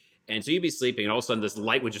intensity. And so you'd be sleeping, and all of a sudden this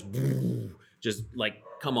light would just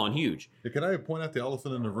come on huge. Can I point out the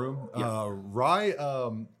elephant in the room? Yeah. Rye,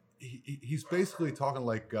 he's basically talking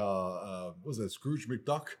like, what was that, Scrooge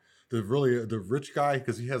McDuck? The rich guy,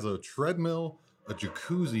 because he has a treadmill, a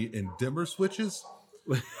jacuzzi, and dimmer switches.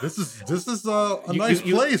 This is a nice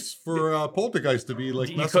place for poltergeist to be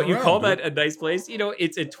messing around. You call that a nice place?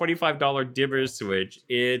 It's a $25 dimmer switch.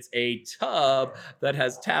 It's a tub that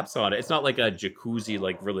has taps on it. It's not like a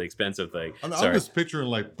jacuzzi, really expensive thing. I'm just picturing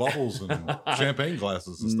bubbles and champagne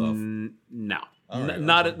glasses and stuff. No, right,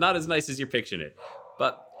 not as nice as you're picturing it.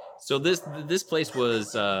 But so this place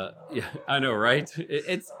was, yeah, I know, right?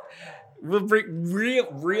 We'll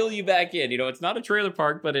reel you back in. It's not a trailer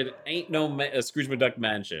park, but it ain't a Scrooge McDuck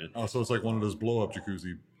mansion. Oh, so it's like one of those blow-up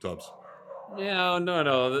jacuzzi tubs. Yeah,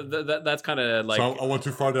 no. That's kind of like. So I went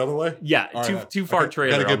too far the other way. Yeah, too far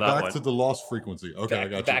trailer. Gotta get on that back one. to the lost frequency. Okay, I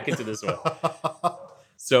got you. Back into this one.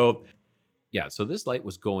 So this light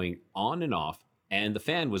was going on and off, and the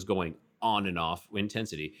fan was going on and off with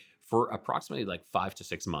intensity for approximately 5 to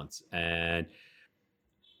 6 months, and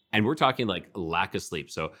we're talking lack of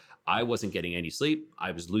sleep. So I wasn't getting any sleep.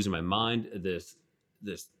 I was losing my mind. This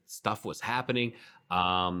stuff was happening.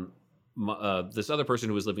 This other person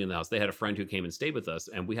who was living in the house, they had a friend who came and stayed with us,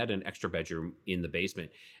 and we had an extra bedroom in the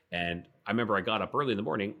basement. And I remember I got up early in the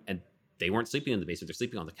morning, and they weren't sleeping in the basement. They're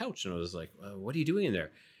sleeping on the couch. And I was like, what are you doing in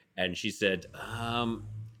there? And she said,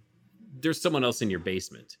 there's someone else in your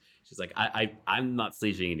basement. She's like, I'm not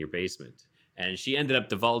sleeping in your basement. And she ended up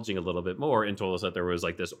divulging a little bit more and told us that there was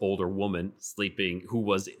this older woman sleeping who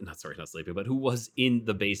was not sleeping, but who was in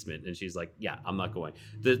the basement. And she's like, yeah, I'm not going.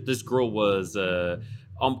 This girl was her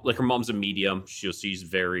mom's a medium. She's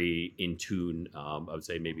very in tune. I would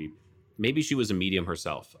say maybe she was a medium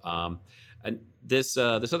herself. And this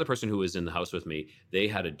other person who was in the house with me, they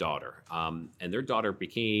had a daughter, and their daughter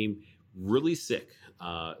became really sick,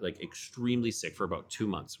 extremely sick for about 2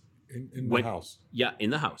 months. In the house? Yeah, in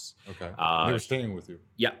the house. Okay. They were staying with you?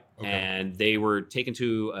 Yeah. Okay. And they were taken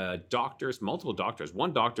to doctors, multiple doctors.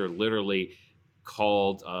 One doctor literally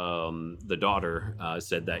called the daughter,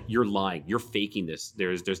 said that you're lying. You're faking this.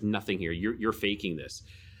 There's nothing here. You're faking this,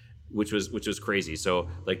 which was crazy. So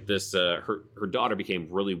this, her daughter became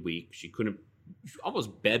really weak. She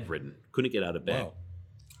almost bedridden, couldn't get out of bed. Wow.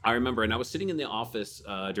 I remember, and I was sitting in the office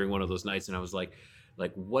during one of those nights, and I was like,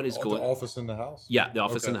 Like, what is The going? office in the house. Yeah, the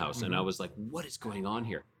office in the Okay. house, and I was like, what is going on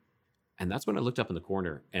here? And that's when I looked up in the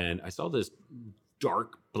corner and I saw this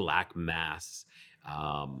dark black mass,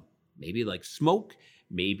 maybe like smoke,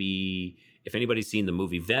 maybe if anybody's seen the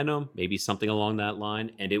movie Venom, maybe something along that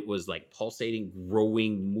line. And it was like pulsating,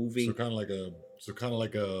 growing, moving. So kind of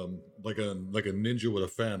like a ninja with a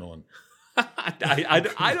fan on.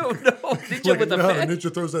 I don't know. Ninja Like, with you a know how fan. the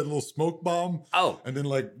ninja throws that little smoke bomb Oh, and then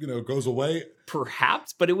goes away.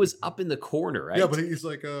 perhaps, but it was up in the corner, right? Yeah, but he's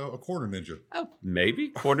like a corner ninja. Oh, maybe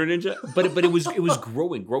corner ninja, but it was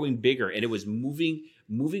growing bigger, and it was moving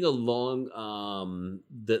along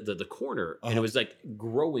the corner, and it was like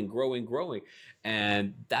growing,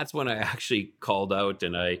 and that's when I actually called out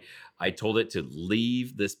and I told it to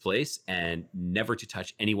leave this place and never to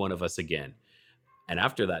touch any one of us again. And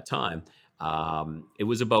after that time, it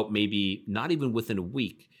was about maybe not even within a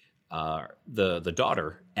week, the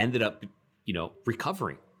daughter ended up,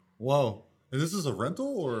 recovering. Whoa. And this is a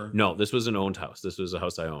rental or? No, this was an owned house. This was a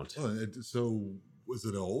house I owned. Oh, so was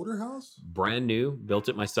it an older house? Brand new, built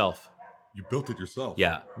it myself. You built it yourself?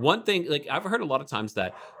 Yeah. One thing, like I've heard a lot of times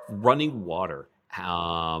that running water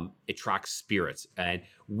attracts spirits, and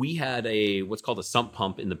we had what's called a sump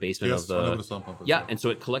pump in the basement Yes, of the. I know what a sump pump is. Yeah, and so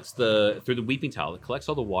it collects through the weeping towel. It collects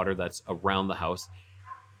all the water that's around the house.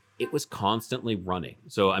 It was constantly running.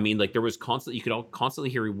 So I mean, like there was you could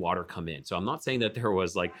constantly hear water come in. So I'm not saying that there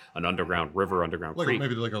was like an underground river, underground Like creek.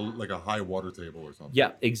 maybe like a high water table or something.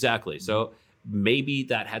 Yeah, exactly. So maybe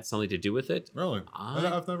that had something to do with it. Really?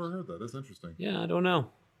 I've never heard that. That's interesting. Yeah, I don't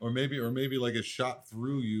know. Or maybe like it shot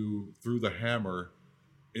through the hammer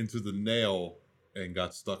into the nail and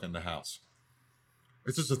got stuck in the house.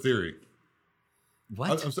 It's just a theory.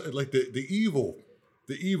 What? I'm saying, like the evil,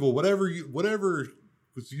 whatever.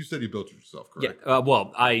 Because you said you built it yourself, correct? Yeah.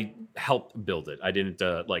 Well, I helped build it. I didn't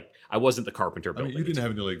I wasn't the carpenter I building mean, you didn't it.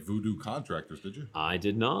 have any like voodoo contractors, did you? I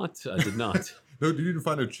did not. No, you didn't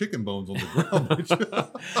find no chicken bones on the ground, did you?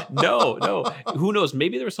 No. Who knows?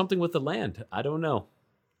 Maybe there was something with the land. I don't know.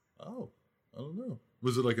 Oh, I don't know.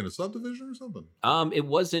 Was it like in a subdivision or something? It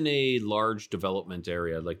was in a large development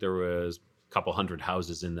area. Like there was a couple hundred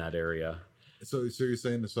houses in that area. So you're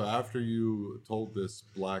saying so after you told this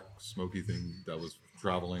black smoky thing that was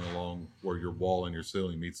traveling along where your wall and your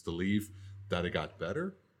ceiling meets to leave, that it got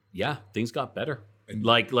better? Yeah, things got better. And-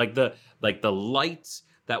 Like the lights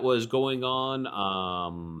that was going on,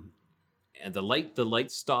 and the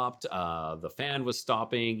light stopped. The fan was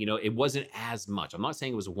stopping. It wasn't as much. I'm not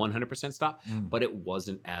saying it was 100% stop, but it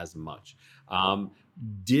wasn't as much.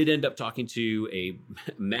 Did end up talking to a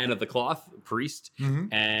man of the cloth priest,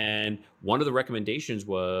 and one of the recommendations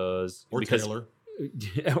was Taylor.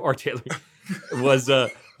 or Taylor was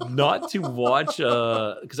not to watch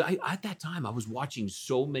because I at that time I was watching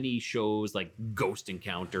so many shows like Ghost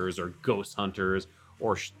Encounters or Ghost Hunters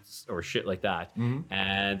or shit like that,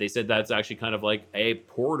 and they said that's actually kind of like a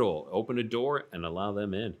portal. Open a door and allow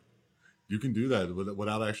them in. You can do that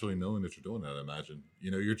without actually knowing that you're doing that, I imagine.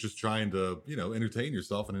 You're just trying to, entertain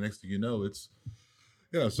yourself, and the next thing you know, it's,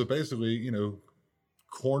 so basically,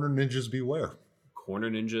 corner ninjas beware. Corner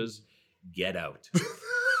ninjas, get out.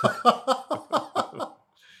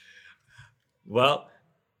 Well,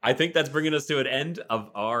 I think that's bringing us to an end of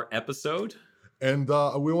our episode. And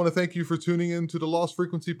we want to thank you for tuning in to the Lost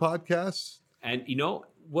Frequency Podcast. And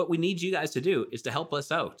what we need you guys to do is to help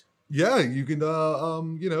us out. Yeah, you can,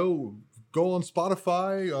 go on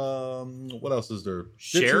Spotify. What else is there?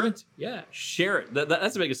 Share it. Yeah, share it.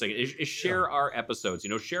 That's the biggest thing. Is share our episodes.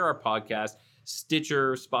 Share our podcast.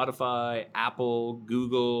 Stitcher, Spotify, Apple,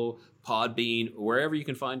 Google, Podbean, wherever you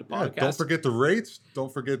can find a podcast. Don't forget to rate.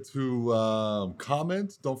 Don't forget to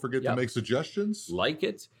comment. Don't forget to make suggestions. Like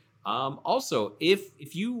it. Also,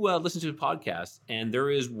 if you listen to a podcast and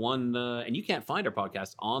there is one and you can't find our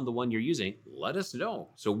podcast on the one you're using, let us know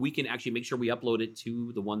so we can actually make sure we upload it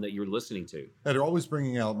to the one that you're listening to. And they're always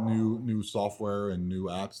bringing out new software and new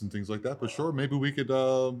apps and things like that. But sure, maybe we could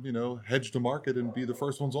hedge the market and be the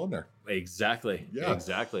first ones on there. Exactly. Yeah.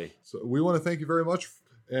 Exactly. So we want to thank you very much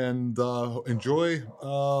and enjoy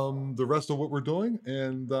the rest of what we're doing.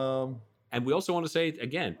 And we also want to say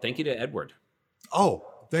again, thank you to Edward. Oh.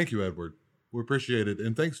 Thank you, Edward. We appreciate it.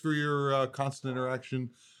 And thanks for your constant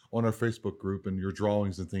interaction on our Facebook group and your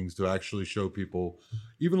drawings and things to actually show people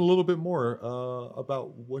even a little bit more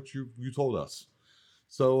about what you told us.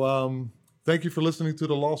 So thank you for listening to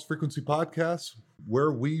the Lost Frequency Podcast,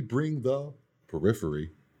 where we bring the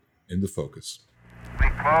periphery into focus. We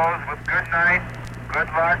close with good night, good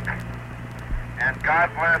luck, and God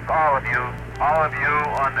bless all of you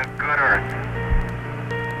on the good earth.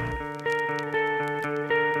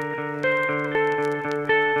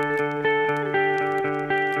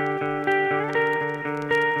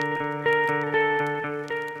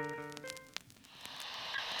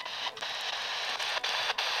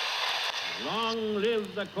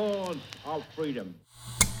 the cause of freedom.